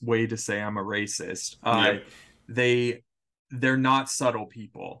nice way to say I'm a racist. Yep. They they're not subtle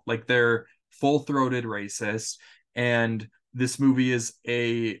people. Like they're full-throated racist, and this movie is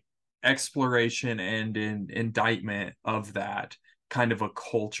a exploration and an indictment of that kind of a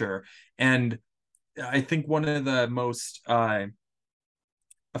culture. And I think one of the most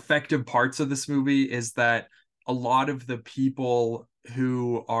effective parts of this movie is that a lot of the people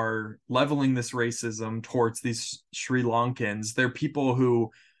who are leveling this racism towards these Sri Lankans, they're people who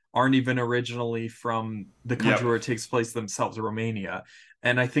aren't even originally from the country Yep. where it takes place themselves, Romania.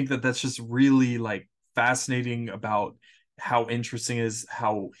 And I think that that's just really like fascinating about how interesting is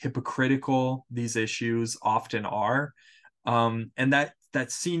how hypocritical these issues often are. And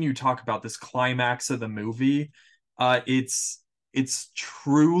that scene you talk about, this climax of the movie, it's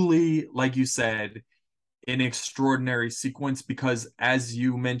truly, like you said, an extraordinary sequence because, as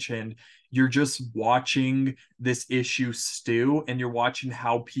you mentioned, you're just watching this issue stew and you're watching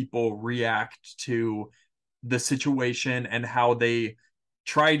how people react to the situation and how they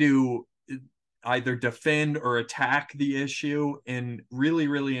try to either defend or attack the issue in really,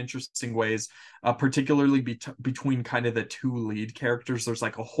 really interesting ways, particularly between kind of the two lead characters. There's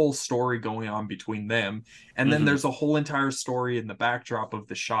like a whole story going on between them. And then Hmm. there's a whole entire story in the backdrop of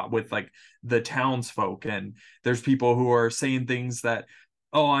the shot with like the townsfolk. And there's people who are saying things that,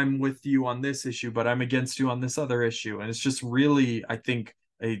 oh, I'm with you on this issue, but I'm against you on this other issue. And it's just really, I think,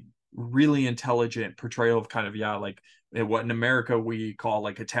 a really intelligent portrayal of kind of, yeah, like what in America we call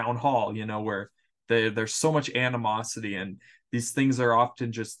like a town hall, where there's so much animosity and these things are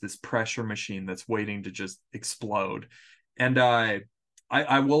often just this pressure machine that's waiting to just explode. And I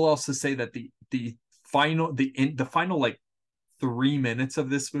will also say that the final like 3 minutes of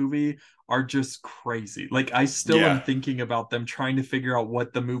this movie are just crazy. Like I still am Yeah. thinking about them trying to figure out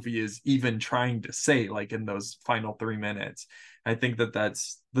what the movie is even trying to say, like in those final 3 minutes. I think that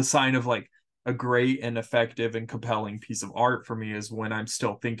that's the sign of like a great and effective and compelling piece of art for me is when I'm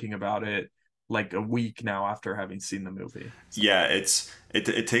still thinking about it like a week now after having seen the movie. So Yeah,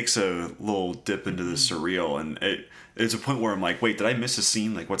 it takes a little dip into the surreal, and it's a point where I'm like, wait, did I miss a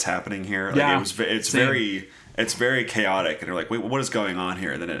scene? Like, what's happening here? Like, yeah, same. it's very chaotic, and you're like, wait, what is going on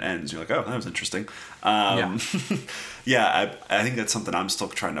here? And then it ends. You're like, oh, that was interesting. Yeah. Um, yeah, I think that's something I'm still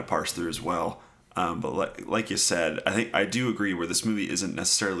trying to parse through as well. But like you said, I think I do agree where this movie isn't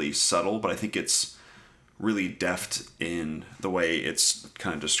necessarily subtle, but I think it's really deft in the way it's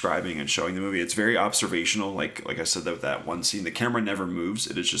kind of describing and showing the movie. It's very observational. Like I said, that one scene, the camera never moves.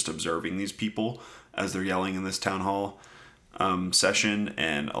 It is just observing these people as they're yelling in this town hall session.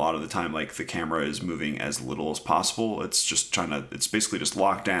 And a lot of the time, like the camera is moving as little as possible. It's just it's basically just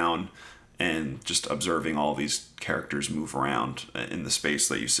locked down and just observing all these characters move around in the space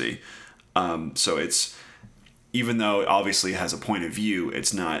that you see. So it's, even though it obviously has a point of view,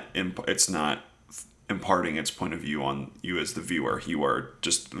 it's not imparting its point of view on you as the viewer. You are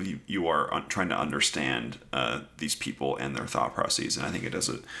trying to understand these people and their thought processes, and I think it does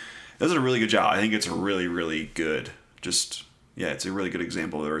a really good job. I think it's a really, really good, just yeah, it's a really good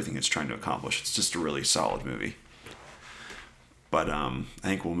example of everything it's trying to accomplish. It's just a really solid movie. But I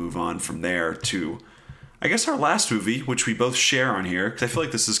think we'll move on from there to, I guess, our last movie, which we both share on here, because I feel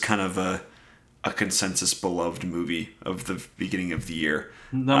like this is kind of a consensus beloved movie of the beginning of the year.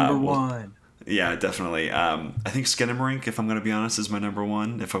 Number Well, one. yeah, definitely. I think Skinamarink, if I'm going to be honest, is my number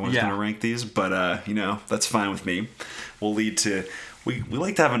one if I was going to Yeah. rank these. But, that's fine with me. We'll lead to... We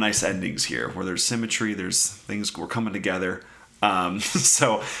like to have a nice endings here where there's symmetry, there's things we're coming together.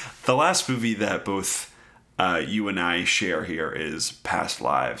 So the last movie that both you and I share here is Past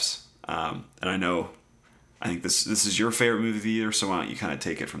Lives. And I think this is your favorite movie of the year, so why don't you kind of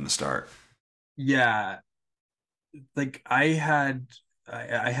take it from the start? Yeah. Like I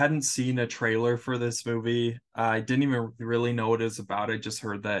hadn't seen a trailer for this movie. I didn't even really know what it was about. I just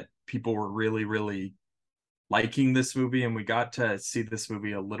heard that people were really, really liking this movie, and we got to see this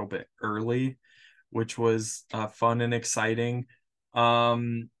movie a little bit early, which was fun and exciting.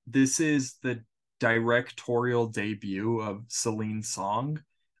 This is the directorial debut of Celine Song,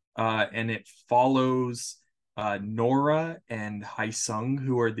 and it follows Nora and Haesung,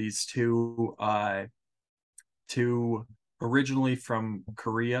 who are these two originally from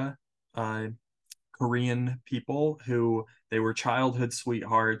Korea, uh, Korean people who they were childhood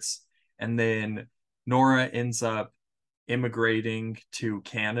sweethearts, and then Nora ends up immigrating to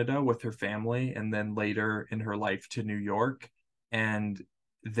Canada with her family, and then later in her life to New York, and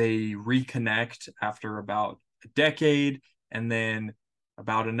they reconnect after about a decade, and then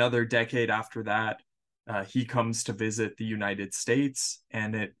about another decade after that, he comes to visit the United States,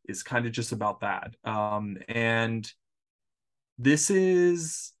 and it is kind of just about that. And this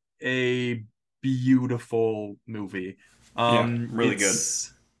is a beautiful movie. Yeah, really good.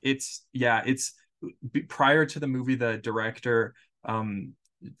 It's yeah, it's prior to the movie, the director,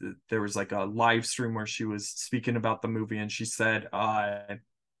 there was like a live stream where she was speaking about the movie, and she said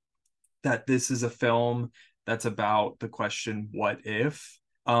that this is a film that's about the question what if,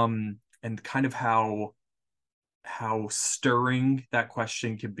 and kind of how stirring that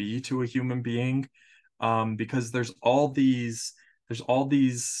question can be to a human being, because there's all these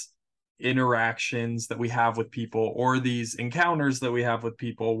interactions that we have with people, or these encounters that we have with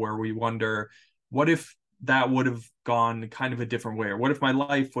people, where we wonder, what if that would have gone kind of a different way, or what if my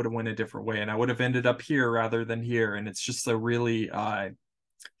life would have went a different way and I would have ended up here rather than here. And it's just a really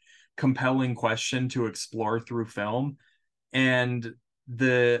compelling question to explore through film. And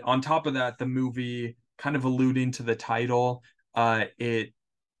the on top of that, the movie, kind of alluding to the title, it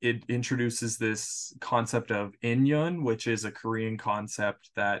introduces this concept of Inyon, which is a Korean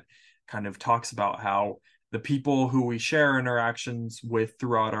concept that kind of talks about how the people who we share interactions with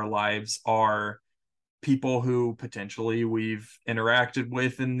throughout our lives are people who potentially we've interacted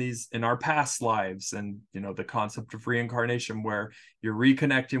with in our past lives. And the concept of reincarnation, where you're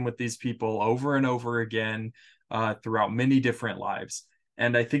reconnecting with these people over and over again, throughout many different lives.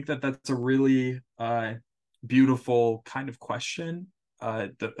 And I think that that's a really beautiful kind of question.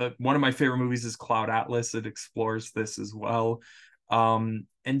 One of my favorite movies is Cloud Atlas. It explores this as well. And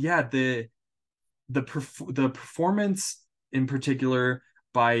yeah, the performance in particular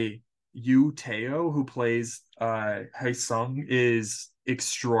by Yu Teo, who plays Hae Sung, is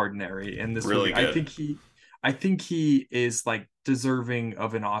extraordinary in this Really movie. good. I think he is like deserving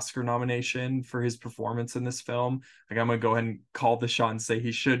of an Oscar nomination for his performance in this film. Like, I'm gonna go ahead and call the shot and say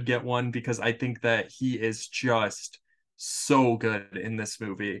he should get one, because I think that he is just so good in this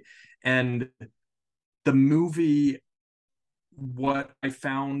movie. And the movie, what I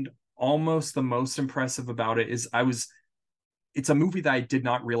found almost the most impressive about it is it's a movie that I did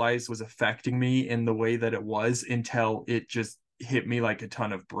not realize was affecting me in the way that it was, until it just hit me like a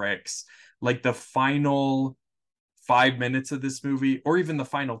ton of bricks. Like the final 5 minutes of this movie, or even the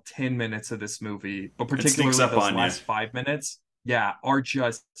final 10 minutes of this movie, but It sneaks particularly up those on you. last 5 minutes, yeah, are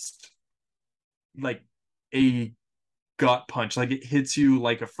just like a gut punch. Like, it hits you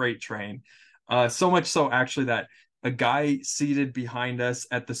like a freight train. So much so, actually, that a guy seated behind us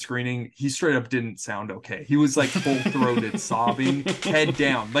at the screening, he straight up didn't sound okay. He was like full throated, sobbing, head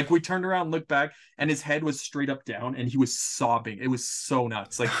down. Like, we turned around, looked back, and his head was straight up down, and he was sobbing. It was so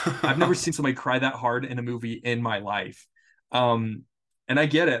nuts. Like, I've never seen somebody cry that hard in a movie in my life. Um, and I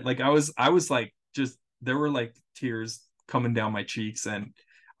get it. Like, I was like, just there were like tears coming down my cheeks, and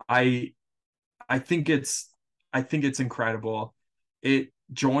I I think it's incredible. It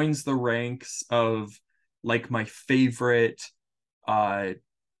joins the ranks of like my favorite uh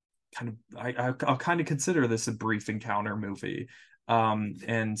kind of I'll kind of consider this a brief encounter movie,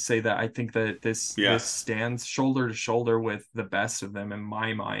 and say that I think that Yeah. this stands shoulder to shoulder with the best of them in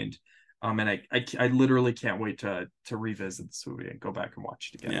my mind. And I literally can't wait to revisit this movie and go back and watch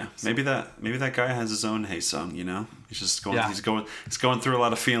it again. Yeah, So maybe that guy has his own Hey Sung. You know, yeah, he's going through a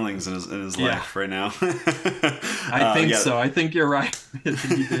lot of feelings in his yeah, life right now. I think Yeah, so. I think you're right.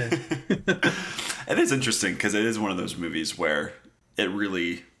 He did. it is interesting because it is one of those movies where it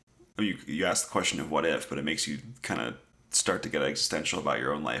really, I mean, you ask the question of what if, but it makes you kind of start to get existential about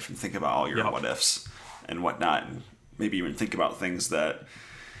your own life and think about all your Yep. what ifs and whatnot, and maybe even think about things that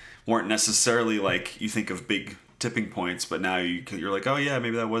weren't necessarily like you think of big tipping points, but now you're like, oh yeah,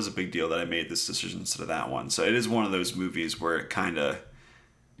 maybe that was a big deal that I made this decision instead of that one. So it is one of those movies where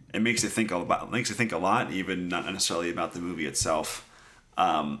it makes you think a lot, even not necessarily about the movie itself.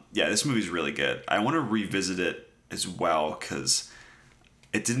 Yeah, this movie's really good. I want to revisit it as well because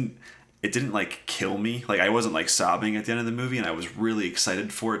it didn't it didn't like kill me. Like I wasn't like sobbing at the end of the movie, and I was really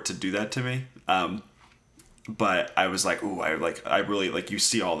excited for it to do that to me. But I was like, ooh, I really like you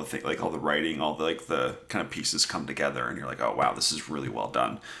see all the thing, like all the writing, all the like the kind of pieces come together, and you're like, oh wow, this is really well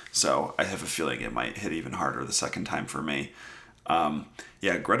done. So I have a feeling it might hit even harder the second time for me.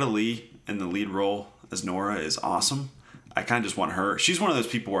 Yeah, Greta Lee in the lead role as Nora is awesome. I kind of just want her. She's one of those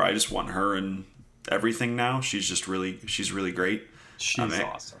people where I just want her in everything now. She's really great. She's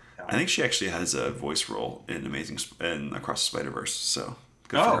awesome. I Yeah. think she actually has a voice role in in Across the Spider Verse. So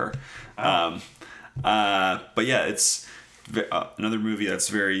good for Oh, her. wow. But yeah, it's another movie that's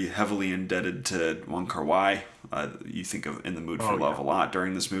very heavily indebted to Wong Kar Wai. You think of In the Mood for Oh Love yeah. a lot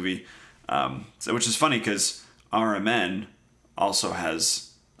during this movie, which is funny because RMN also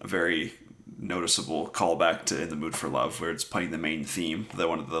has a very noticeable callback to In the Mood for Love, where it's playing the main theme. That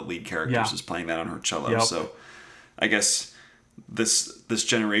one of the lead characters Yeah. is playing that on her cello. Yep. So I guess this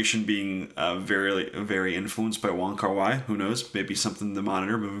generation being very influenced by Wong Kar Wai. Who knows? Maybe something to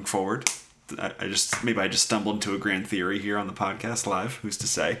monitor moving forward. I just stumbled into a grand theory here on the podcast live. Who's to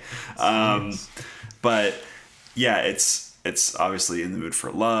say? But yeah, it's obviously In the Mood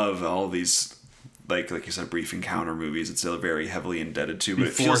for Love. All these like you said, brief encounter movies. It's still very heavily indebted to, but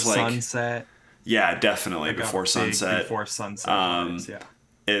Before it feels like Sunset. yeah, definitely I got Before big Sunset. Before Sunset vibes, yeah.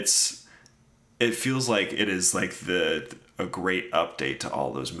 It feels like it is like a great update to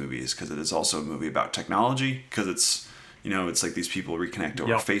all those movies, because it is also a movie about technology, because it's it's like these people reconnect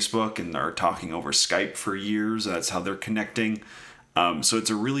over Yep. Facebook and are talking over Skype for years. That's how they're connecting. So it's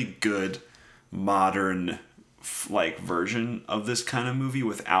a really good modern like version of this kind of movie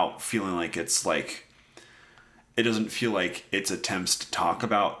without feeling like it's like it doesn't feel like its attempts to talk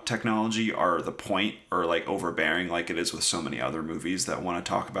about technology are the point, or like overbearing like it is with so many other movies that want to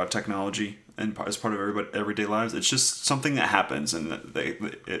talk about technology and as part of everyday lives. It's just something that happens, and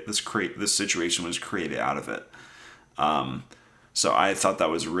this situation was created out of it. So I thought that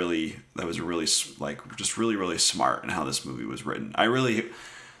was really like just really smart in how this movie was written.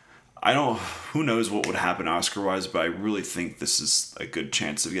 I don't, who knows what would happen Oscar wise, but I really think this is a good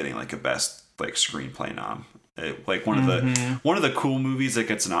chance of getting like a best like screenplay nom. Like one of the cool movies that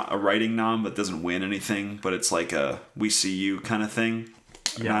gets not a writing nom but doesn't win anything, but it's like a We See You kind of thing,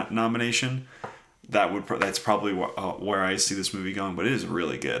 nomination. That's probably where I see this movie going. But it is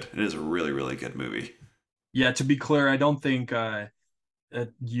really good. It is a really good movie. Yeah, to be clear, I don't think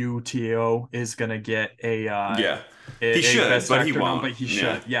UTO is gonna get He should, best but he actor nom, won't. but he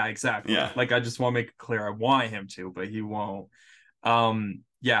should. Yeah, exactly. Yeah. Like I just want to make it clear, I want him to, but he won't.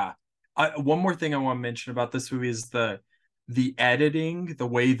 Yeah. One more thing I want to mention about this movie is the editing, the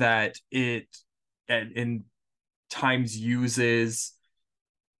way that it in times uses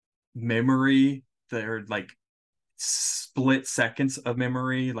memory. They're like split seconds of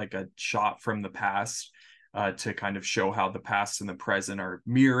memory, like a shot from the past, to kind of show how the past and the present are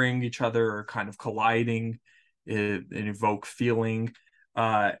mirroring each other or kind of colliding, and evoke feeling.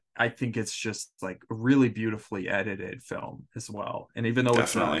 I think it's just like a really beautifully edited film as well. And even though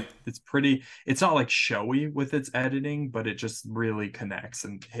Definitely. it's not like showy with its editing, but it just really connects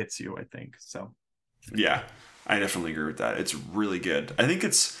and hits you, I think. So Yeah, I definitely agree with that. It's really good. I think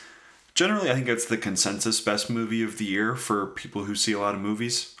it's the consensus best movie of the year for people who see a lot of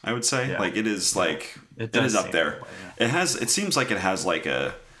movies. I would say, like, it is like it is up there. It seems like it has like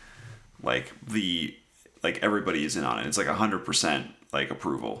everybody is in on it. It's like 100% like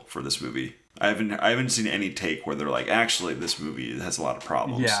approval for this movie. I haven't seen any take where they're like, actually, this movie has a lot of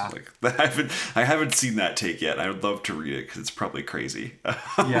problems. Yeah. Like I haven't seen that take yet. I would love to read it because it's probably crazy.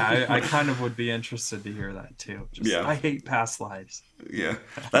 Yeah, I kind of would be interested to hear that too. I hate past lives. Yeah,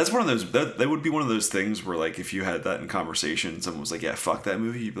 that's one of those. That would be one of those things where, like, if you had that in conversation, someone was like, "Yeah, fuck that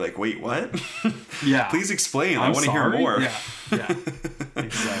movie," you'd be like, "Wait, what?" Yeah, please explain. I want to hear more. Yeah,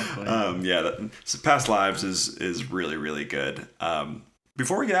 exactly. Past Lives is really good.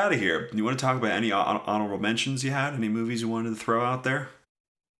 Before we get out of here, you want to talk about any honorable mentions you had? Any movies you wanted to throw out there?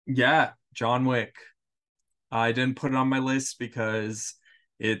 Yeah, John Wick. I didn't put it on my list because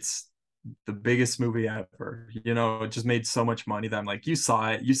it's the biggest movie ever. It just made so much money that I'm like, you saw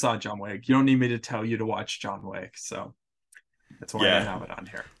it. You saw John Wick. You don't need me to tell you to watch John Wick. So that's why I didn't have it on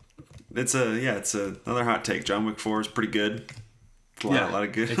here. It's another hot take. John Wick 4 is pretty good. A lot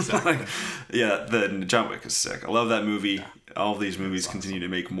of good. Exactly. The John Wick is sick. I love that movie. Yeah. All of these movies That's continue to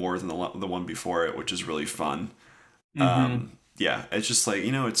make more than the one before it, which is really fun. Mm-hmm. It's just like,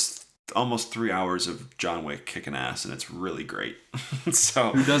 it's almost 3 hours of John Wick kicking ass, and it's really great. So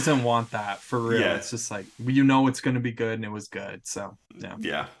who doesn't want that, for real? Yeah. It's just like, it's going to be good, and it was good. So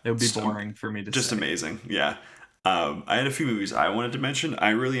yeah, it would be boring for me to just say. Amazing. Yeah. I had a few movies I wanted to mention. I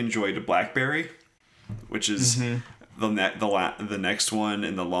really enjoyed Blackberry, which is the next one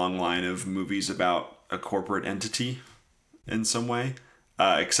in the long line of movies about a corporate entity in some way.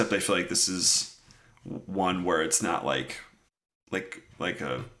 Except I feel like this is one where it's not like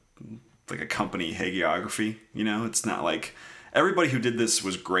a company hagiography. It's not like everybody who did this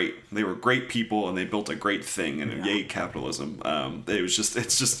was great. They were great people and they built a great thing, and yay capitalism.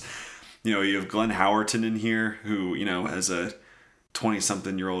 It's just you have Glenn Howerton in here who, as a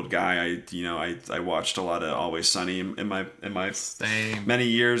 20-something-year-old guy, I watched a lot of Always Sunny in my Same. many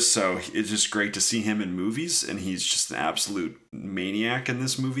years, so it's just great to see him in movies, and he's just an absolute maniac in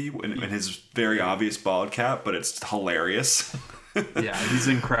this movie in his very obvious bald cap, but it's hilarious. Yeah, he's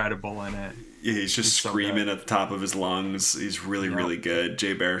incredible in it. Yeah, he's just screaming at the top of his lungs. He's really, really good.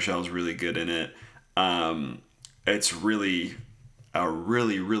 Jay Baruchel's really good in it. It's really a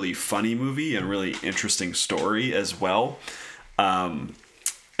really, really funny movie and really interesting story as well.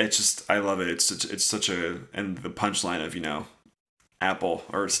 It's just, I love it. It's such a, and the punchline of, Apple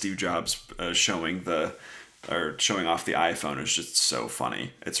or Steve Jobs showing off the iPhone is just so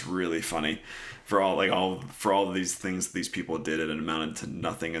funny. It's really funny. For all of these things these people did, it amounted to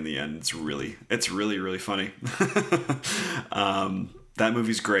nothing in the end. It's really, really funny. That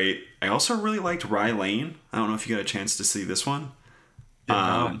movie's great. I also really liked Rye Lane. I don't know if you got a chance to see this one.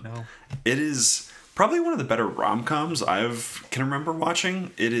 No. It is probably one of the better rom-coms can remember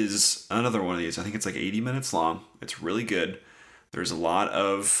watching. It is another one of these. I think it's like 80 minutes long. It's really good. There's a lot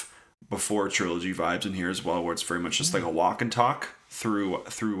of before trilogy vibes in here as well, where it's very much just like a walk and talk through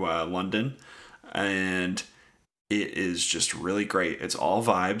London. And it is just really great. It's all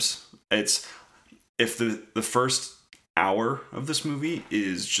vibes. It's, if the first hour of this movie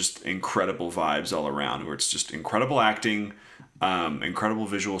is just incredible vibes all around, where it's just incredible acting, incredible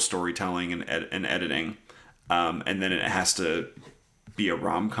visual storytelling and editing, and then it has to be a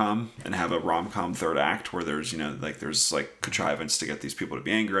rom-com and have a rom-com third act where there's there's contrivance to get these people to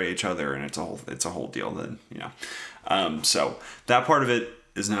be angry at each other, and it's a whole deal. Then so that part of it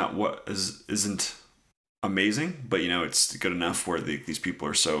isn't amazing, but it's good enough where these people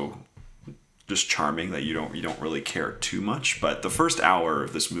are so just charming that you don't really care too much. But the first hour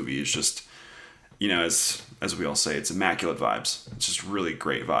of this movie is just, as we all say, it's immaculate vibes. It's just really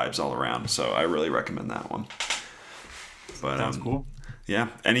great vibes all around. So I really recommend that one. But sounds cool. Yeah.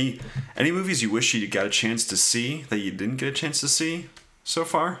 Any movies you wish you got a chance to see that you didn't get a chance to see so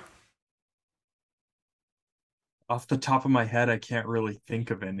far? Off the top of my head, I can't really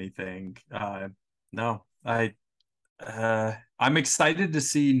think of anything. No, I'm excited to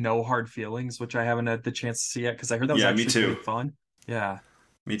see No Hard Feelings, which I haven't had the chance to see yet because I heard that was actually pretty fun. Yeah,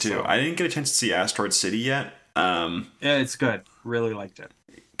 me too. So, I didn't get a chance to see Asteroid City yet. Yeah, it's good. Really liked it.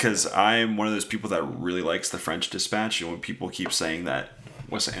 Because I'm one of those people that really likes The French Dispatch, and when people keep saying that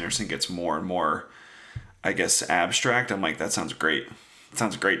Wes Anderson gets more and more, I guess, abstract, I'm like, that sounds great. It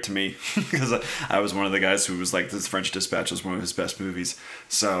sounds great to me, because I was one of the guys who was like, this French Dispatch was one of his best movies.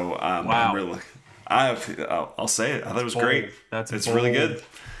 So wow. I'll say it. I thought it was great. It's bold. Really good.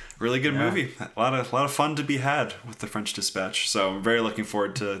 Really good movie. A lot of fun to be had with The French Dispatch. So I'm very looking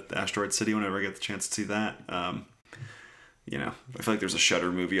forward to Asteroid City whenever I get the chance to see that. I feel like there's a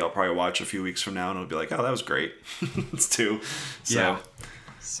Shudder movie I'll probably watch a few weeks from now, and it'll be like, oh, that was great. It's too. So, yeah.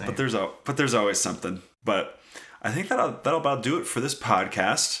 Same. But there's always something. But I think that'll about do it for this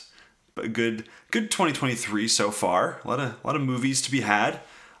podcast. A good 2023 so far. A lot of movies to be had.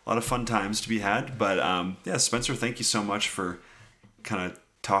 A lot of fun times to be had. But Spencer, thank you so much for kind of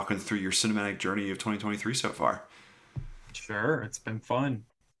talking through your cinematic journey of 2023 so far. Sure, it's been fun.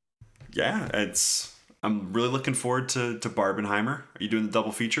 Yeah, I'm really looking forward to Barbenheimer. Are you doing the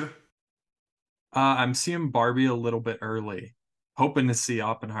double feature? I'm seeing Barbie a little bit early. Hoping to see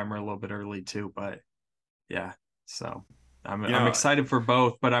Oppenheimer a little bit early too, but yeah. So I'm excited for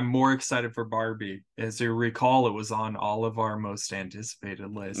both, but I'm more excited for Barbie. As you recall, it was on all of our most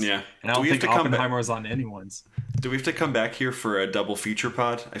anticipated lists. Yeah. And I don't think Oppenheimer was on anyone's. Do we have to come back here for a double feature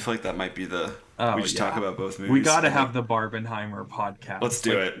pod? I feel like that might be we just talk about both movies. We got to have the Barbenheimer podcast. Let's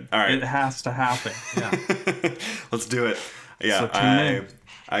do it. All right. It has to happen. Yeah. Let's do it. Yeah. So tune in.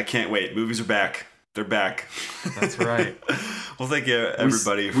 I can't wait. Movies are back. They're back. That's right. Well, thank you,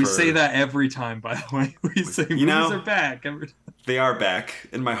 everybody. We say that every time, by the way. We say movies are back. They are back.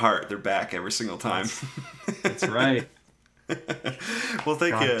 In my heart, they're back every single time. That's right. Well,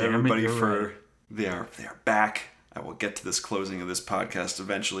 thank you, everybody, for... They are back. I will get to this closing of this podcast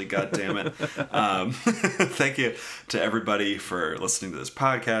eventually. God damn it. Thank you to everybody for listening to this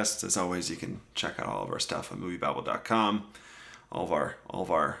podcast. As always, you can check out all of our stuff at moviebabble.com. All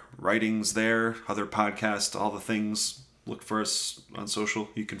of our writings there, other podcasts, all the things. Look for us on social.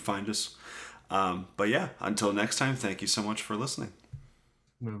 You can find us. But yeah, until next time, thank you so much for listening.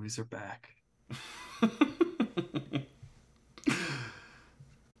 Movies are back.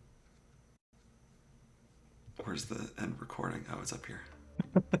 Where's the end recording? Oh, it's up here.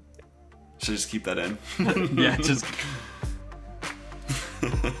 Should I just keep that in? Yeah, just...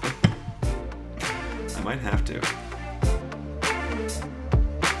 I might have to.